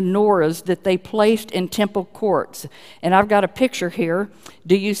 4-branch menorahs that they placed in temple courts. And I've got a picture here.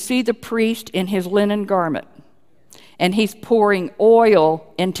 Do you see the priest in his linen garment? And he's pouring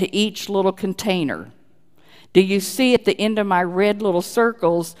oil into each little container. Do you see at the end of my red little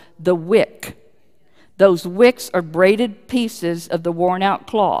circles the wick? Those wicks are braided pieces of the worn out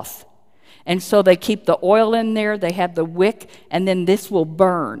cloth. And so they keep the oil in there, they have the wick, and then this will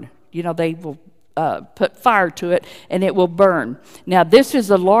burn. You know, they will put fire to it, and it will burn. Now, this is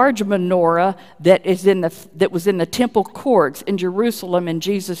a large menorah that was in the temple courts in Jerusalem in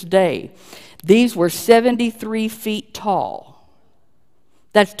Jesus' day. These were 73 feet tall.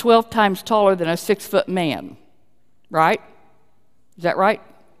 That's 12 times taller than a 6-foot man, right? Is that right?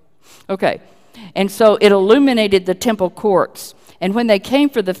 Okay. And so it illuminated the temple courts. And when they came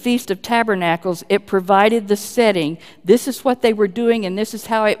for the Feast of Tabernacles, it provided the setting. This is what they were doing, and this is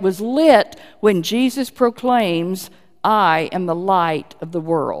how it was lit when Jesus proclaims, I am the light of the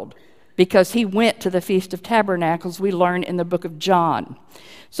world. Because he went to the Feast of Tabernacles, we learn in the book of John.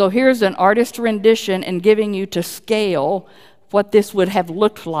 So here's an artist's rendition and giving you to scale what this would have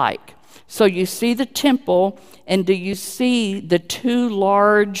looked like. So you see the temple, and do you see the two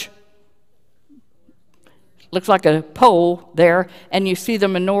large, looks like a pole there, and you see the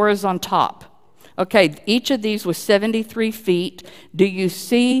menorahs on top. Okay, each of these was 73 feet. Do you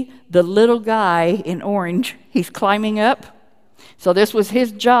see the little guy in orange? He's climbing up. So this was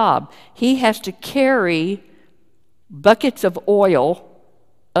his job. He has to carry buckets of oil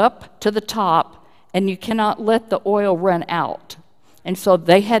up to the top, and you cannot let the oil run out. And so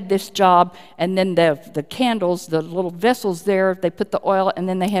they had this job, and then the candles, the little vessels there, they put the oil, and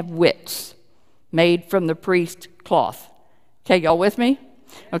then they have wicks made from the priest cloth. Okay, y'all with me?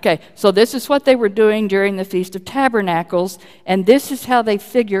 Okay, so this is what they were doing during the Feast of Tabernacles, and this is how they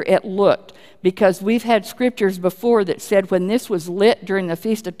figure it looked. Because we've had scriptures before that said when this was lit during the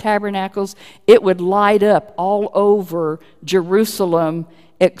Feast of Tabernacles, it would light up all over Jerusalem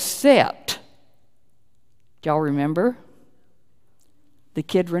except, do y'all remember? The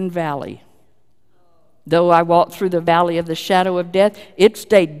Kidron Valley. Though I walked through the valley of the shadow of death, it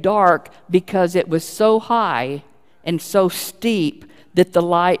stayed dark because it was so high and so steep that the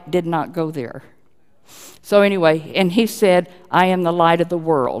light did not go there. So anyway, and he said, I am the light of the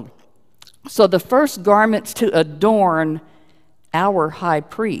world. So the first garments to adorn our high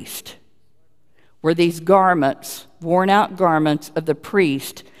priest were these garments, worn out garments of the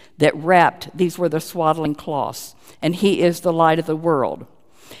priest that wrapped, these were the swaddling cloths, and he is the light of the world.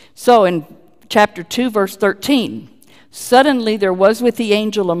 So in chapter 2, verse 13, suddenly there was with the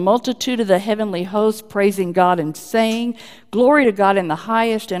angel a multitude of the heavenly hosts praising God and saying, Glory to God in the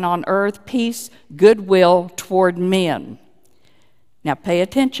highest, and on earth peace, goodwill toward men. Now pay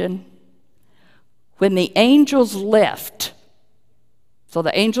attention. When the angels left, so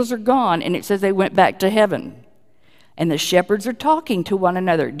the angels are gone, and it says they went back to heaven. And the shepherds are talking to one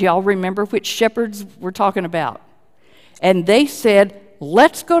another. Do y'all remember which shepherds we're talking about? And they said,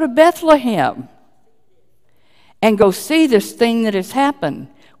 let's go to Bethlehem and go see this thing that has happened,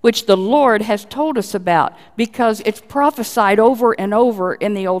 which the Lord has told us about, because it's prophesied over and over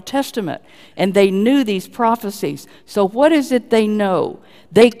in the Old Testament. And they knew these prophecies. So what is it they know?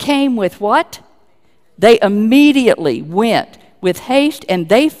 They came with what? They immediately went with haste, and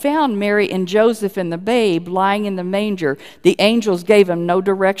they found Mary and Joseph and the babe lying in the manger. The angels gave them no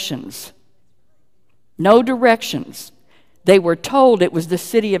directions. No directions. They were told it was the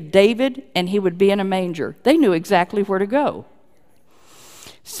city of David, and he would be in a manger. They knew exactly where to go.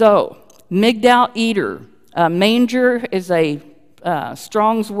 So, Migdal Eder. Manger is a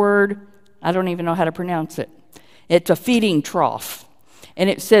Strong's word. I don't even know how to pronounce it. It's a feeding trough. And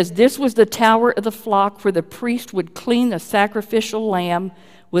it says, this was the tower of the flock where the priest would clean the sacrificial lamb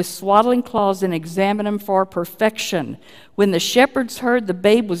with swaddling cloths and examine him for perfection. When the shepherds heard the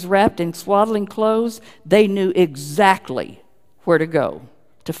babe was wrapped in swaddling clothes, they knew exactly where to go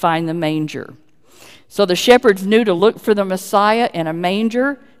to find the manger. So the shepherds knew to look for the Messiah in a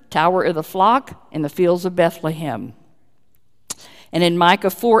manger, tower of the flock, in the fields of Bethlehem. And in Micah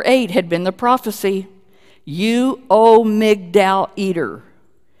 4:8 had been the prophecy, you, O Migdal Eder,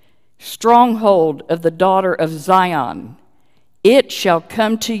 stronghold of the daughter of Zion, it shall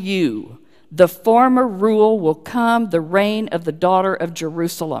come to you. The former rule will come, the reign of the daughter of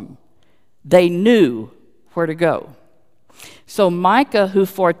Jerusalem. They knew where to go. So Micah, who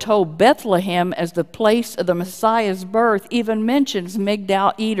foretold Bethlehem as the place of the Messiah's birth, even mentions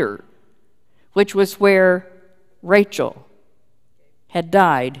Migdal Eder, which was where Rachel had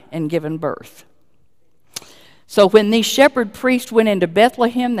died and given birth. So when these shepherd priests went into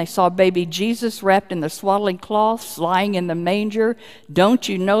Bethlehem, they saw baby Jesus wrapped in the swaddling cloths, lying in the manger. Don't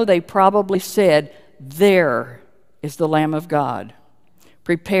you know they probably said, there is the Lamb of God,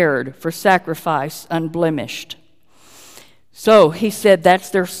 prepared for sacrifice, unblemished. So he said that's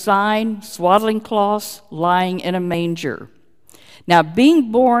their sign, swaddling cloths, lying in a manger. Now,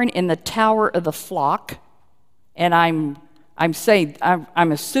 being born in the tower of the flock, and I'm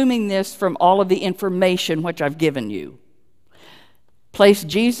assuming this from all of the information which I've given you, placed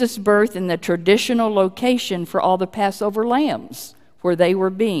Jesus' birth in the traditional location for all the Passover lambs, where they were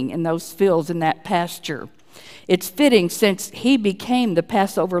being in those fields in that pasture. It's fitting since he became the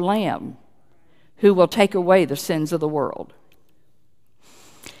Passover lamb who will take away the sins of the world.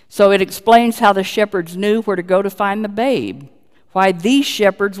 So it explains how the shepherds knew where to go to find the babe, why these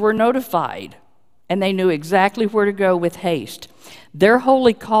shepherds were notified, and they knew exactly where to go with haste. Their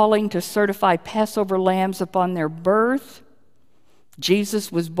holy calling to certify Passover lambs upon their birth.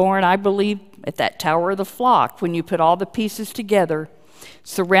 Jesus was born, I believe, at that tower of the flock, when you put all the pieces together,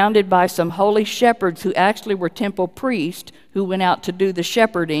 surrounded by some holy shepherds who actually were temple priests who went out to do the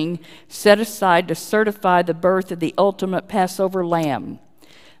shepherding, set aside to certify the birth of the ultimate Passover lamb.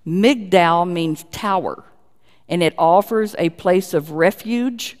 Migdal means tower, and it offers a place of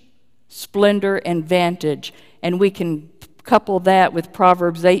refuge, splendor, and vantage. And we can couple that with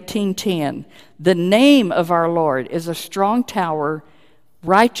Proverbs 18:10. The name of our Lord is a strong tower.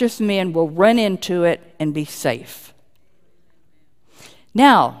 Righteous men will run into it and be safe.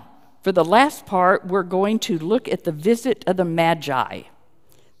 Now, for the last part, we're going to look at the visit of the Magi.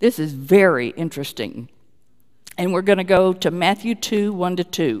 This is very interesting. And we're going to go to Matthew 2,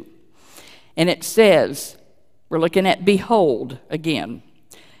 1-2. And it says, we're looking at behold again.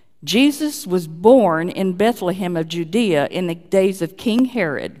 Jesus was born in Bethlehem of Judea in the days of King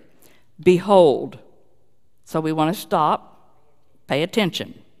Herod. Behold. So we want to stop, pay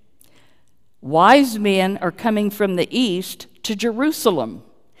attention. Wise men are coming from the east to Jerusalem,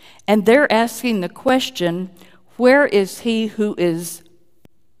 and they're asking the question, where is he who is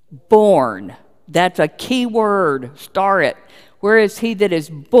born? That's a key word, star it. Where is he that is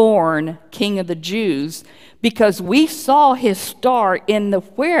born King of the Jews? Because we saw his star in the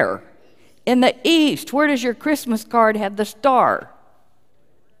where? In the east. Where does your Christmas card have the star?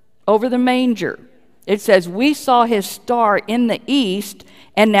 Over the manger. It says, we saw his star in the east,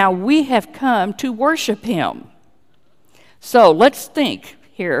 and now we have come to worship him. So let's think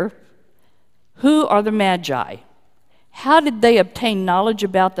here. Who are the Magi? How did they obtain knowledge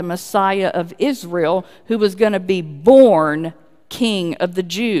about the Messiah of Israel who was going to be born King of the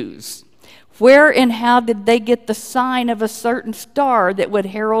Jews? Where and how did they get the sign of a certain star that would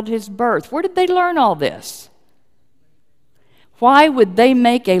herald his birth? Where did they learn all this? Why would they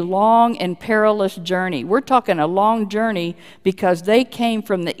make a long and perilous journey? We're talking a long journey because they came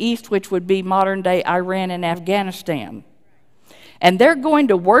from the east, which would be modern-day Iran and Afghanistan. And they're going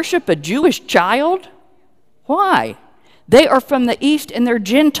to worship a Jewish child? Why? They are from the east and they're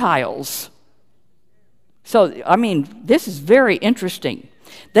Gentiles. So, I mean, this is very interesting.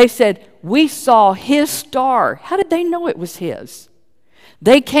 They said, we saw his star. How did they know it was his?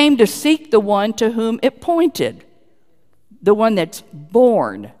 They came to seek the one to whom it pointed, the one that's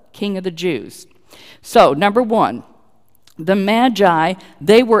born King of the Jews. So, number one, the Magi,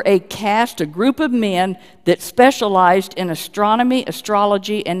 they were a caste, a group of men that specialized in astronomy,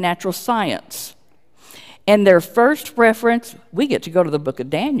 astrology, and natural science. And their first reference, we get to go to the book of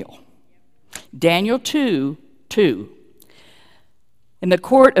Daniel. Daniel 2:2. In the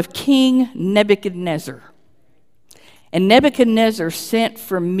court of King Nebuchadnezzar. And Nebuchadnezzar sent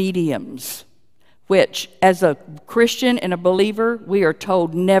for mediums, which, as a Christian and a believer, we are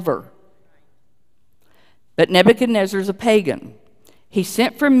told never. But Nebuchadnezzar is a pagan. He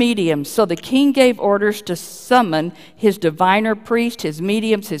sent for mediums, so the king gave orders to summon his diviner priest, his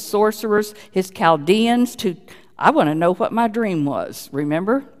mediums, his sorcerers, his Chaldeans to, I want to know what my dream was,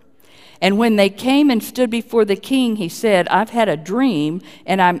 remember? And when they came and stood before the king, he said, I've had a dream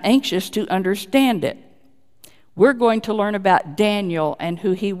and I'm anxious to understand it. We're going to learn about Daniel and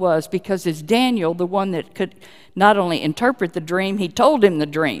who he was, because it's Daniel, the one that could not only interpret the dream, he told him the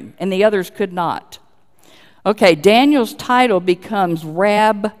dream, and the others could not. Okay, Daniel's title becomes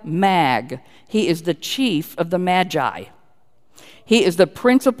Rab Mag. He is the chief of the Magi. He is the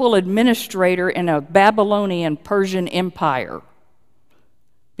principal administrator in a Babylonian Persian empire.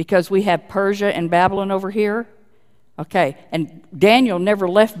 Because we have Persia and Babylon over here. Okay, and Daniel never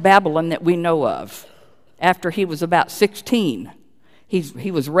left Babylon that we know of after he was about 16.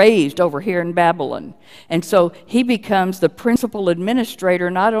 He was raised over here in Babylon. And so he becomes the principal administrator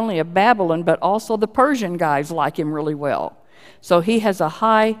not only of Babylon, but also the Persian guys like him really well. So he has a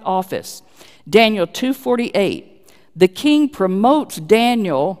high office. Daniel 2:48. The king promotes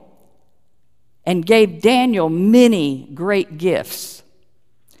Daniel and gave Daniel many great gifts.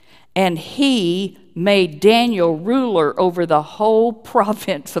 And he made Daniel ruler over the whole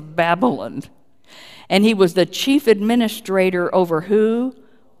province of Babylon. And he was the chief administrator over who?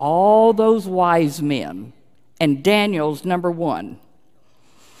 All those wise men. And Daniel's number one.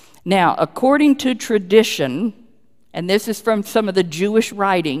 Now, according to tradition, and this is from some of the Jewish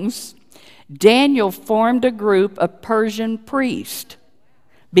writings, Daniel formed a group of Persian priests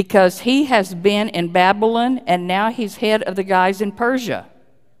because he has been in Babylon and now he's head of the guys in Persia.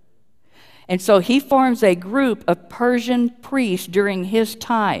 And so he forms a group of Persian priests during his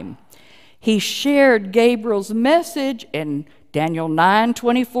time. He shared Gabriel's message in Daniel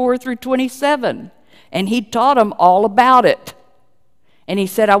 9:24 through 27, and he taught them all about it. And he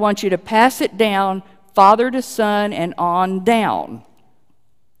said, I want you to pass it down, father to son, and on down.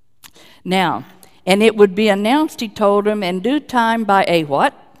 Now, and it would be announced, he told them, in due time by a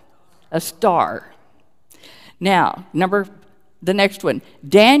what? A star. Now, the next one.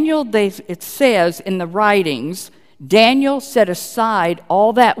 Daniel, it says in the writings, Daniel set aside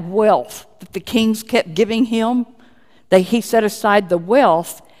all that wealth that the kings kept giving him. He set aside the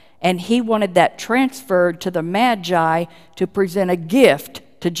wealth, and he wanted that transferred to the Magi to present a gift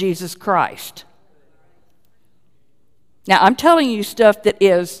to Jesus Christ. Now, I'm telling you stuff that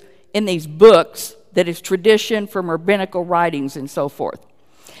is in these books, that is tradition from rabbinical writings and so forth.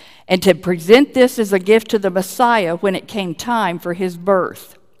 And to present this as a gift to the Messiah when it came time for his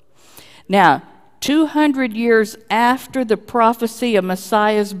birth. Now, 200 years after the prophecy of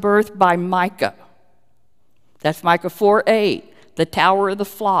Messiah's birth by Micah, that's Micah 4:8, the tower of the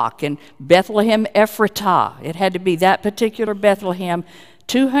flock, and Bethlehem Ephratah. It had to be that particular Bethlehem.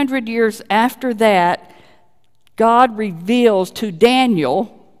 200 years after that, God reveals to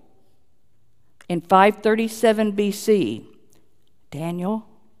Daniel in 537 BC, Daniel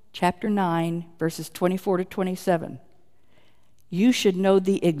chapter 9, verses 24 to 27. You should know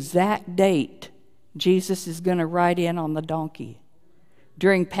the exact date Jesus is going to ride in on the donkey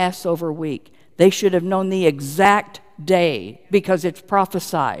during Passover week. They should have known the exact day because it's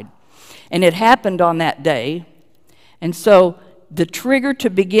prophesied. And it happened on that day. And so the trigger to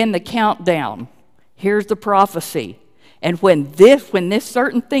begin the countdown, here's the prophecy. And when this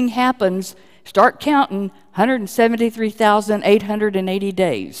certain thing happens, start counting 173,880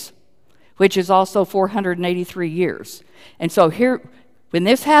 days, which is also 483 years. And so here, when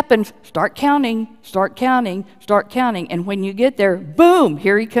this happens, start counting, start counting, start counting. And when you get there, boom,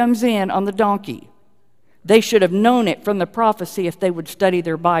 here he comes in on the donkey. They should have known it from the prophecy if they would study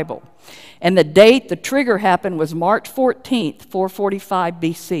their Bible. And the date the trigger happened was March 14th, 445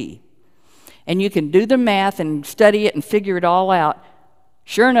 BC. And you can do the math and study it and figure it all out.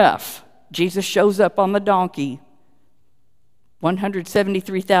 Sure enough, Jesus shows up on the donkey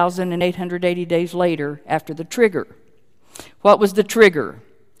 173,880 days later after the trigger. What was the trigger?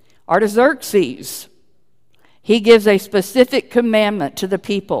 Artaxerxes. He gives a specific commandment to the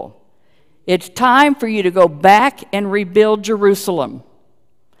people. It's time for you to go back and rebuild Jerusalem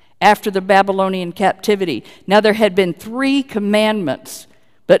after the Babylonian captivity. Now, there had been 3 commandments,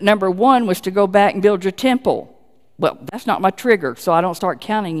 but number 1 was to go back and build your temple. Well, that's not my trigger, so I don't start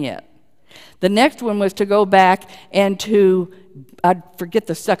counting yet. The next one was to go back and I forget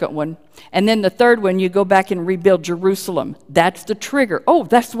the second one. And then the third one, you go back and rebuild Jerusalem. That's the trigger. Oh,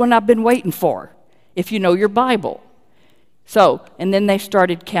 that's the one I've been waiting for, if you know your Bible. So, and then they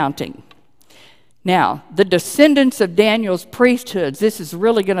started counting. Now, the descendants of Daniel's priesthoods, this is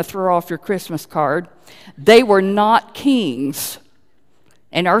really going to throw off your Christmas card. They were not kings.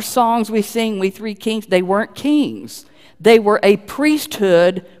 In our songs we sing, We Three Kings, they weren't kings. They were a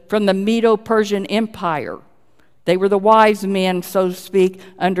priesthood from the Medo-Persian Empire. They were the wise men, so to speak,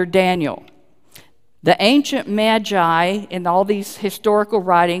 under Daniel. The ancient Magi, in all these historical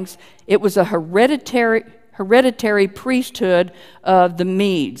writings, it was a hereditary priesthood of the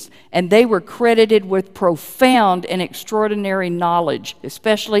Medes, and they were credited with profound and extraordinary knowledge,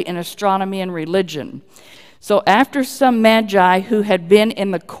 especially in astronomy and religion. So after some Magi who had been in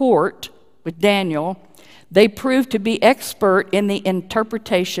the court with Daniel, they proved to be expert in the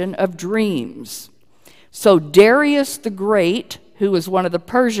interpretation of dreams. So Darius the Great, who was one of the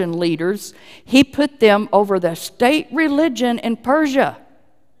Persian leaders, he put them over the state religion in Persia.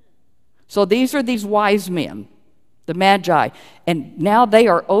 So these are these wise men, the Magi, and now they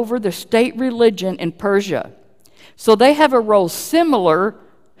are over the state religion in Persia. So they have a role similar.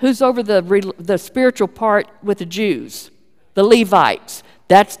 Who's over the spiritual part with the Jews? The Levites.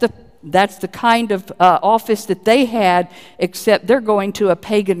 That's the kind of office that they had, except they're going to a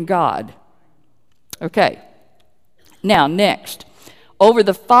pagan god. Okay. Now, next. Over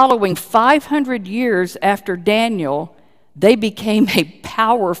the following 500 years after Daniel, they became a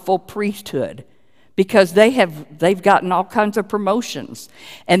powerful priesthood because they've gotten all kinds of promotions,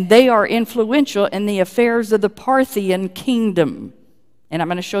 and they are influential in the affairs of the Parthian kingdom. And I'm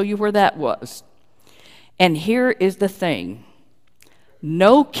going to show you where that was. And here is the thing.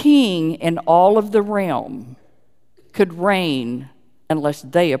 No king in all of the realm could reign unless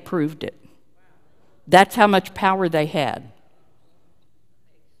they approved it. That's how much power they had.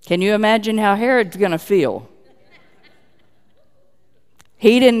 Can you imagine how Herod's going to feel?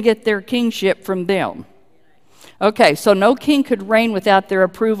 He didn't get their kingship from them. Okay, so no king could reign without their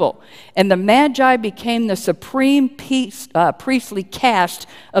approval. And the Magi became the supreme priestly caste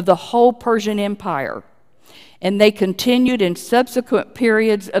of the whole Persian Empire. And they continued in subsequent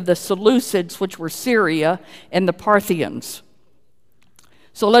periods of the Seleucids, which were Syria, and the Parthians.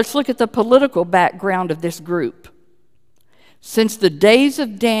 So let's look at the political background of this group. Since the days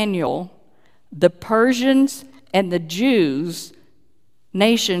of Daniel, the Persians and the Jews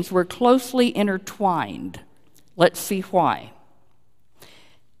nations were closely intertwined. Let's see why.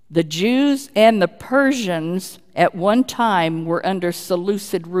 The Jews and the Persians at one time were under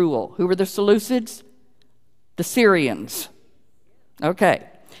Seleucid rule. Who were the Seleucids? The Syrians. Okay,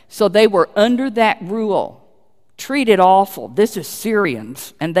 so they were under that rule, treated awful. This is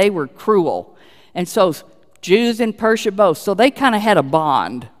Syrians, and they were cruel. And so Jews and Persia both, so they kind of had a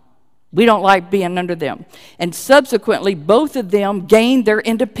bond. We don't like being under them. And subsequently, both of them gained their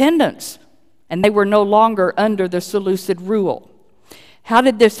independence, and they were no longer under the Seleucid rule. How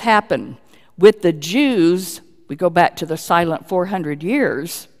did this happen? With the Jews, we go back to the silent 400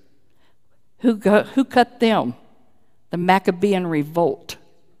 years, who cut them? The Maccabean revolt.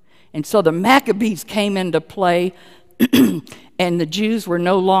 And so the Maccabees came into play, and the Jews were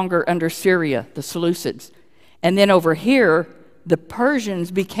no longer under Syria, the Seleucids. And then over here, the Persians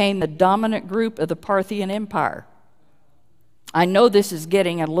became the dominant group of the Parthian Empire. I know this is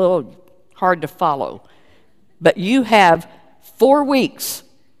getting a little hard to follow, but you have 4 weeks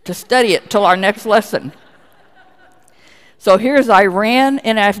to study it till our next lesson. So here's Iran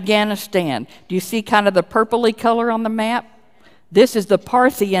and Afghanistan. Do you see kind of the purpley color on the map? This is the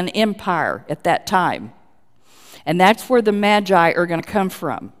Parthian Empire at that time. And that's where the Magi are going to come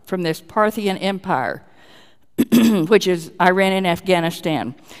from this Parthian Empire, which is Iran and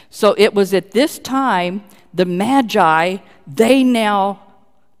Afghanistan. So it was at this time, the Magi, they now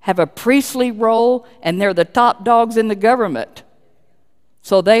have a priestly role, and they're the top dogs in the government.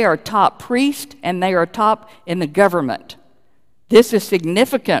 So they are top priest, and they are top in the government. This is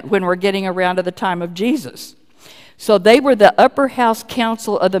significant when we're getting around to the time of Jesus. So they were the upper house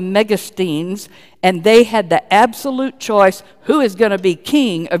council of the Megastenes, and they had the absolute choice, who is going to be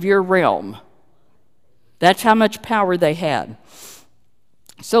king of your realm? That's how much power they had.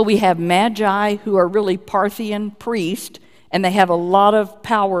 So we have Magi, who are really Parthian priests, and they have a lot of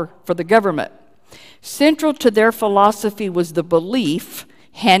power for the government. Central to their philosophy was the belief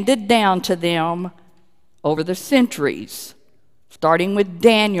handed down to them over the centuries, starting with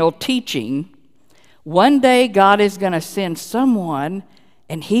Daniel teaching, one day God is going to send someone,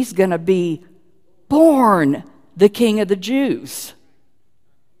 and he's going to be born the King of the Jews.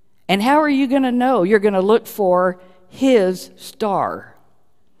 And how are you going to know? You're going to look for his star.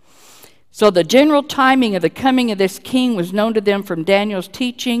 So the general timing of the coming of this king was known to them from Daniel's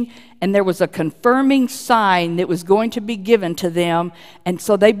teaching, and there was a confirming sign that was going to be given to them, and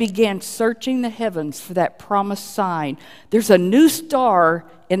so they began searching the heavens for that promised sign. There's a new star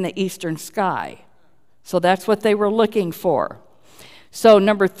in the eastern sky. So that's what they were looking for. So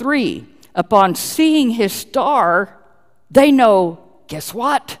number 3, upon seeing his star, they know, guess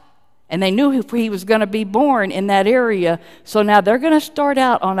what? And they knew he was going to be born in that area. So now they're going to start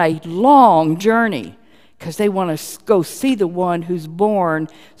out on a long journey because they want to go see the one who's born,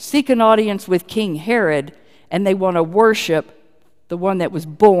 seek an audience with King Herod, and they want to worship the one that was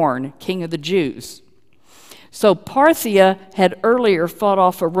born, King of the Jews. So Parthia had earlier fought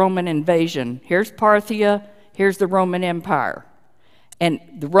off a Roman invasion. Here's Parthia, here's the Roman Empire. And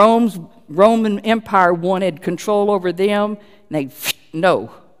the Roman Empire wanted control over them, and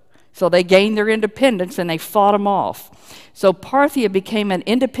no. So they gained their independence, and they fought them off. So Parthia became an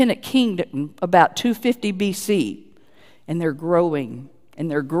independent kingdom about 250 BC. And they're growing,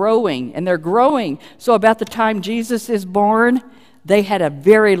 and they're growing, and they're growing. So about the time Jesus is born, they had a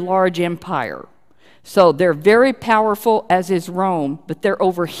very large empire. So they're very powerful, as is Rome, but they're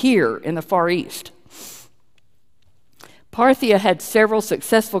over here in the Far East. Parthia had several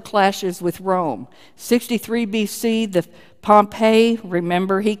successful clashes with Rome. 63 BC, the Pompey,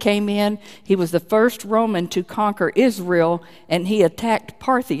 remember, he came in. He was the first Roman to conquer Israel, and he attacked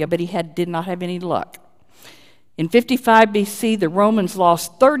Parthia, but he did not have any luck. In 55 BC, the Romans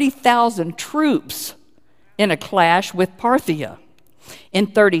lost 30,000 troops in a clash with Parthia. In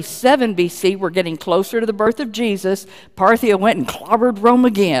 37 BC, we're getting closer to the birth of Jesus, Parthia went and clobbered Rome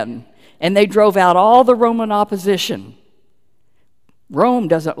again, and they drove out all the Roman opposition. Rome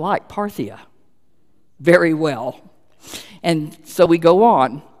doesn't like Parthia very well. And so we go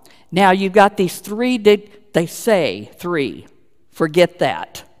on. Now you've got these three, they say three. Forget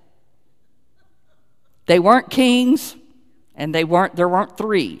that. They weren't kings, and there weren't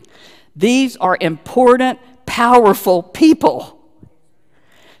three. These are important, powerful people.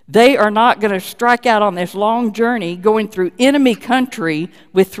 They are not going to strike out on this long journey going through enemy country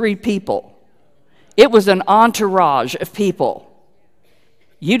with three people. It was an entourage of people.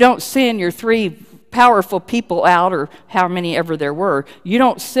 You don't send your three powerful people out, or how many ever there were. You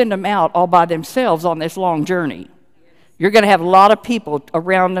don't send them out all by themselves on this long journey. You're going to have a lot of people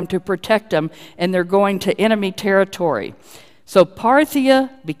around them to protect them, and they're going to enemy territory. So Parthia,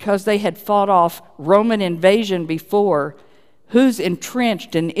 because they had fought off Roman invasion before, who's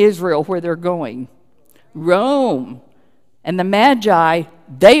entrenched in Israel where they're going? Rome. And the Magi,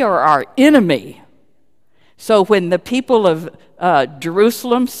 they are our enemy. So when the people of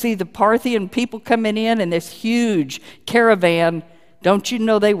Jerusalem see the Parthian people coming in this huge caravan, don't you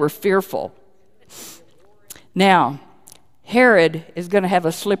know they were fearful? Now, Herod is going to have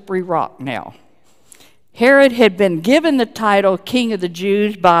a slippery rock now. Herod had been given the title King of the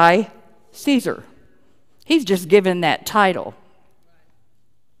Jews by Caesar. He's just given that title.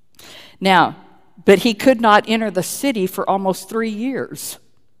 Now, but he could not enter the city for almost 3 years.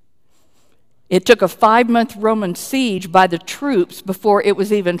 It took a 5-month Roman siege by the troops before it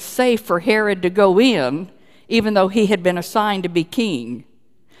was even safe for Herod to go in, even though he had been assigned to be king.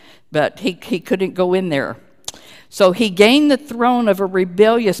 But he couldn't go in there. So he gained the throne of a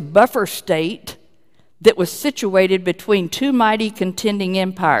rebellious buffer state that was situated between two mighty contending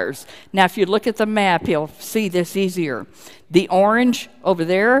empires. Now, if you look at the map, you'll see this easier. The orange over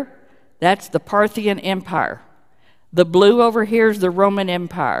there, that's the Parthian Empire. The blue over here is the Roman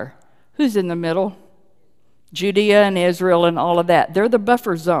Empire. Who's in the middle? Judea and Israel and all of that. They're the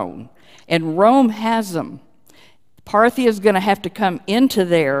buffer zone. And Rome has them. Parthia is going to have to come into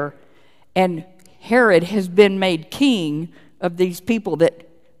there, and Herod has been made king of these people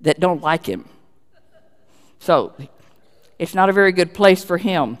that don't like him. So it's not a very good place for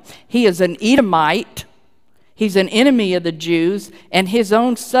him. He is an Edomite. He's an enemy of the Jews, and his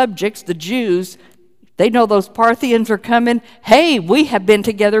own subjects, the Jews, they know those Parthians are coming. Hey, we have been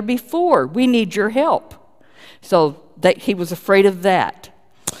together before. We need your help. So he was afraid of that.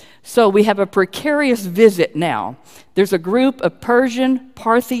 So we have a precarious visit now. There's a group of Persian,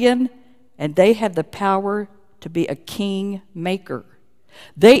 Parthian, and they have the power to be a king maker.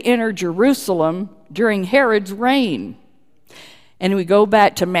 They entered Jerusalem during Herod's reign. And we go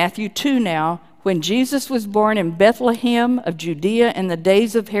back to Matthew 2 now. When Jesus was born in Bethlehem of Judea in the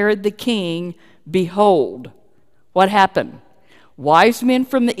days of Herod the king, behold, what happened? Wise men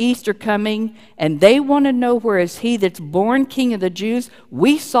from the east are coming, and they want to know, where is he that's born King of the Jews?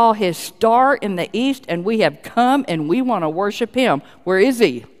 We saw his star in the east, and we have come, and we want to worship him. Where is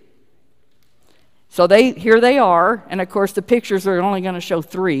he? So here they are, and of course the pictures are only going to show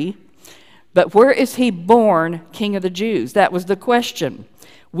 3. But where is he born King of the Jews? That was the question.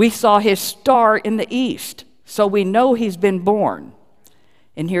 We saw his star in the east, so we know he's been born.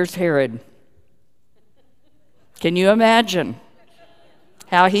 And here's Herod. Can you imagine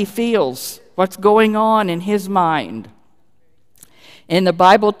how he feels? What's going on in his mind? And the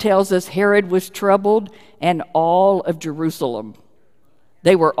Bible tells us Herod was troubled, and all of Jerusalem.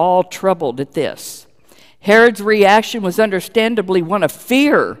 They were all troubled at this. Herod's reaction was understandably one of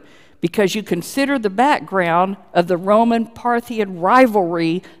fear, because you consider the background of the Roman-Parthian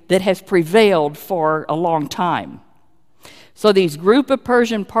rivalry that has prevailed for a long time. So these group of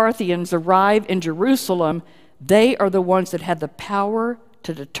Persian Parthians arrive in Jerusalem. They are the ones that have the power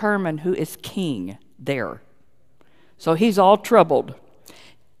to determine who is king there. So he's all troubled.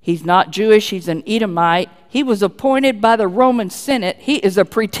 He's not Jewish, he's an Edomite. He was appointed by the Roman Senate. He is a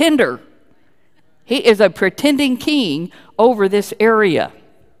pretender. He is a pretending king over this area.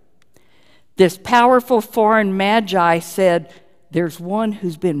 This powerful foreign magi said, there's one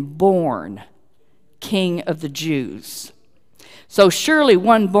who's been born King of the Jews. So surely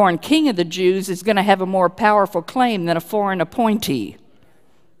one born King of the Jews is going to have a more powerful claim than a foreign appointee.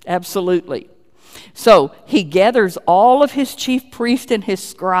 Absolutely. So he gathers all of his chief priests and his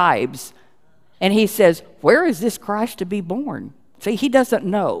scribes, and he says, where is this Christ to be born? See, he doesn't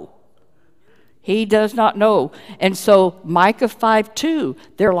know. He does not know. And so Micah 5:2,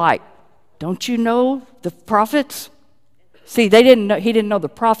 they're like, don't you know the prophets? See, they didn't know, he didn't know the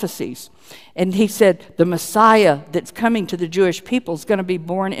prophecies. And he said, the Messiah that's coming to the Jewish people is going to be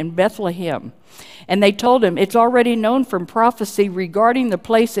born in Bethlehem. And they told him, it's already known from prophecy regarding the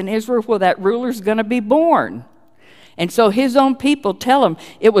place in Israel where that ruler's going to be born. And so his own people tell him,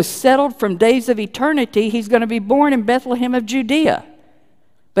 it was settled from days of eternity, he's going to be born in Bethlehem of Judea.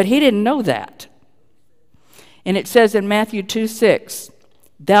 But he didn't know that. And it says in Matthew 2:6,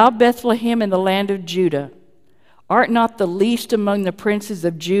 thou Bethlehem in the land of Judah, art not the least among the princes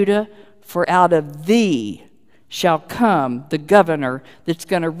of Judah, for out of thee shall come the governor that's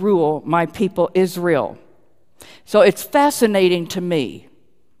going to rule my people Israel. So it's fascinating to me.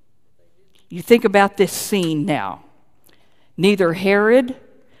 You think about this scene now. Neither Herod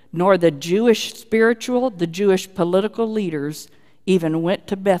nor the Jewish political leaders even went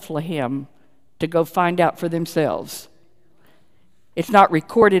to Bethlehem to go find out for themselves. It's not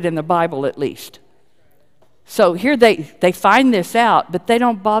recorded in the Bible, at least. So here they find this out, but they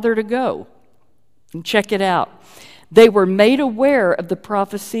don't bother to go and check it out. They were made aware of the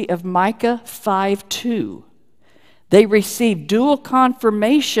prophecy of Micah 5:2. They received dual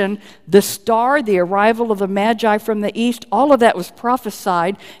confirmation. The star, the arrival of the Magi from the east, all of that was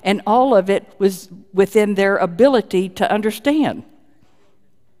prophesied, and all of it was within their ability to understand.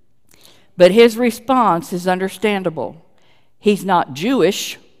 But his response is understandable. He's not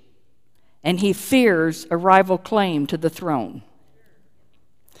Jewish, and he fears a rival claim to the throne.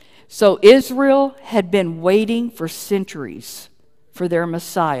 So Israel had been waiting for centuries for their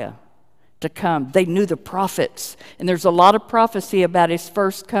Messiah to come. They knew the prophets, and there's a lot of prophecy about his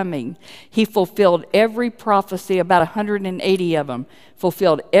first coming. He fulfilled every prophecy, about 180 of them,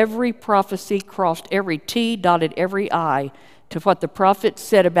 fulfilled every prophecy, crossed every T, dotted every I, to what the prophets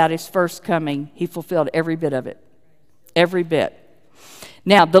said about his first coming. He fulfilled every bit of it. Every bit.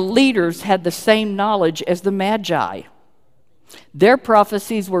 Now, the leaders had the same knowledge as the Magi. Their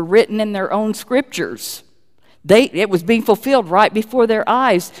prophecies were written in their own scriptures. It was being fulfilled right before their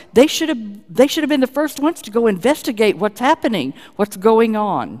eyes. They should have been the first ones to go investigate what's happening, what's going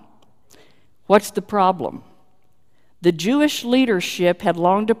on. What's the problem? The Jewish leadership had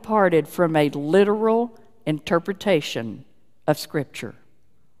long departed from a literal interpretation of Scripture.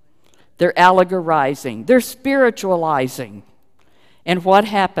 They're allegorizing, they're spiritualizing. And what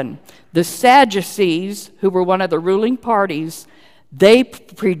happened? The Sadducees, who were one of the ruling parties, they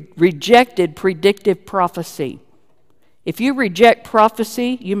rejected predictive prophecy. If you reject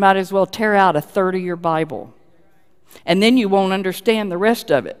prophecy, you might as well tear out a third of your Bible. And then you won't understand the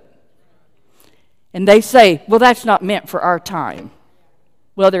rest of it. And they say, well, that's not meant for our time.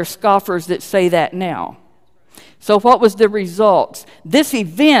 Well, there's scoffers that say that now. So what was the result? This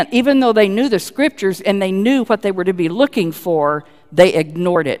event, even though they knew the scriptures and they knew what they were to be looking for, they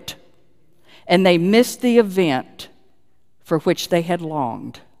ignored it. And they missed the event for which they had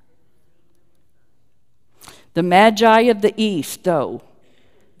longed. The Magi of the East, though,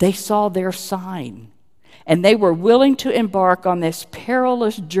 they saw their sign. And they were willing to embark on this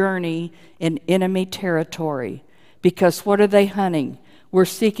perilous journey in enemy territory. Because what are they hunting? We're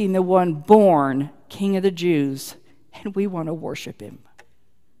seeking the one born King of the Jews, and we want to worship him.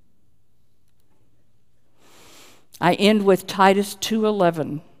 I end with Titus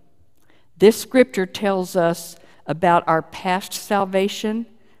 2:11. This scripture tells us about our past salvation,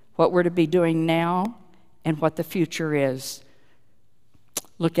 what we're to be doing now, and what the future is.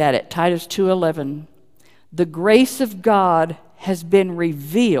 Look at it, Titus 2:11. The grace of God has been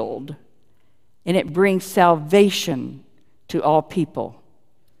revealed, and it brings salvation to all people.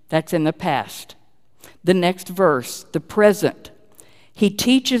 That's in the past. The next verse, the present. He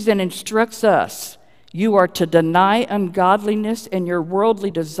teaches and instructs us. You are to deny ungodliness and your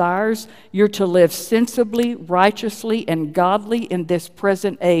worldly desires. You're to live sensibly, righteously, and godly in this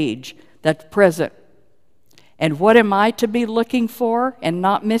present age. That's present. And what am I to be looking for and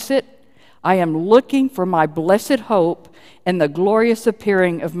not miss it? I am looking for my blessed hope and the glorious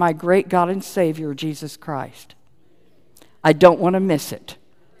appearing of my great God and Savior, Jesus Christ. I don't want to miss it.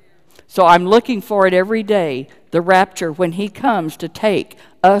 So I'm looking for it every day, the rapture, when he comes to take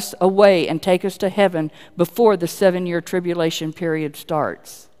us away and take us to heaven before the 7-year tribulation period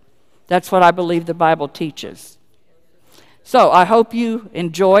starts. That's what I believe the Bible teaches. So I hope you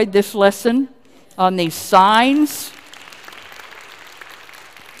enjoyed this lesson on these signs.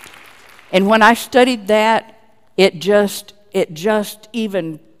 And when I studied that, it just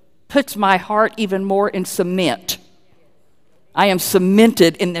even puts my heart even more in cement. I am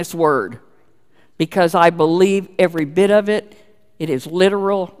cemented in this word because I believe every bit of it. It is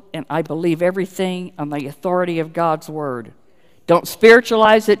literal, and I believe everything on the authority of God's word. Don't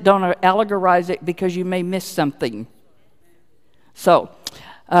spiritualize it, don't allegorize it, because you may miss something. So,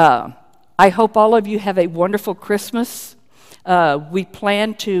 I hope all of you have a wonderful Christmas. We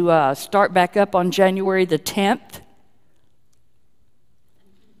plan to start back up on January the 10th.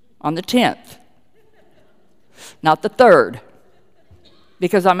 On the 10th. Not the 3rd.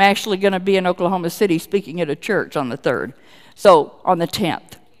 Because I'm actually going to be in Oklahoma City speaking at a church on the 3rd. So, on the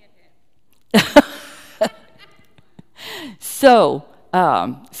 10th. So,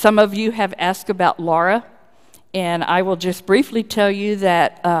 some of you have asked about Laura, and I will just briefly tell you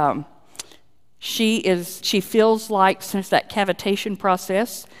that she feels like, since that cavitation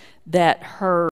process, that her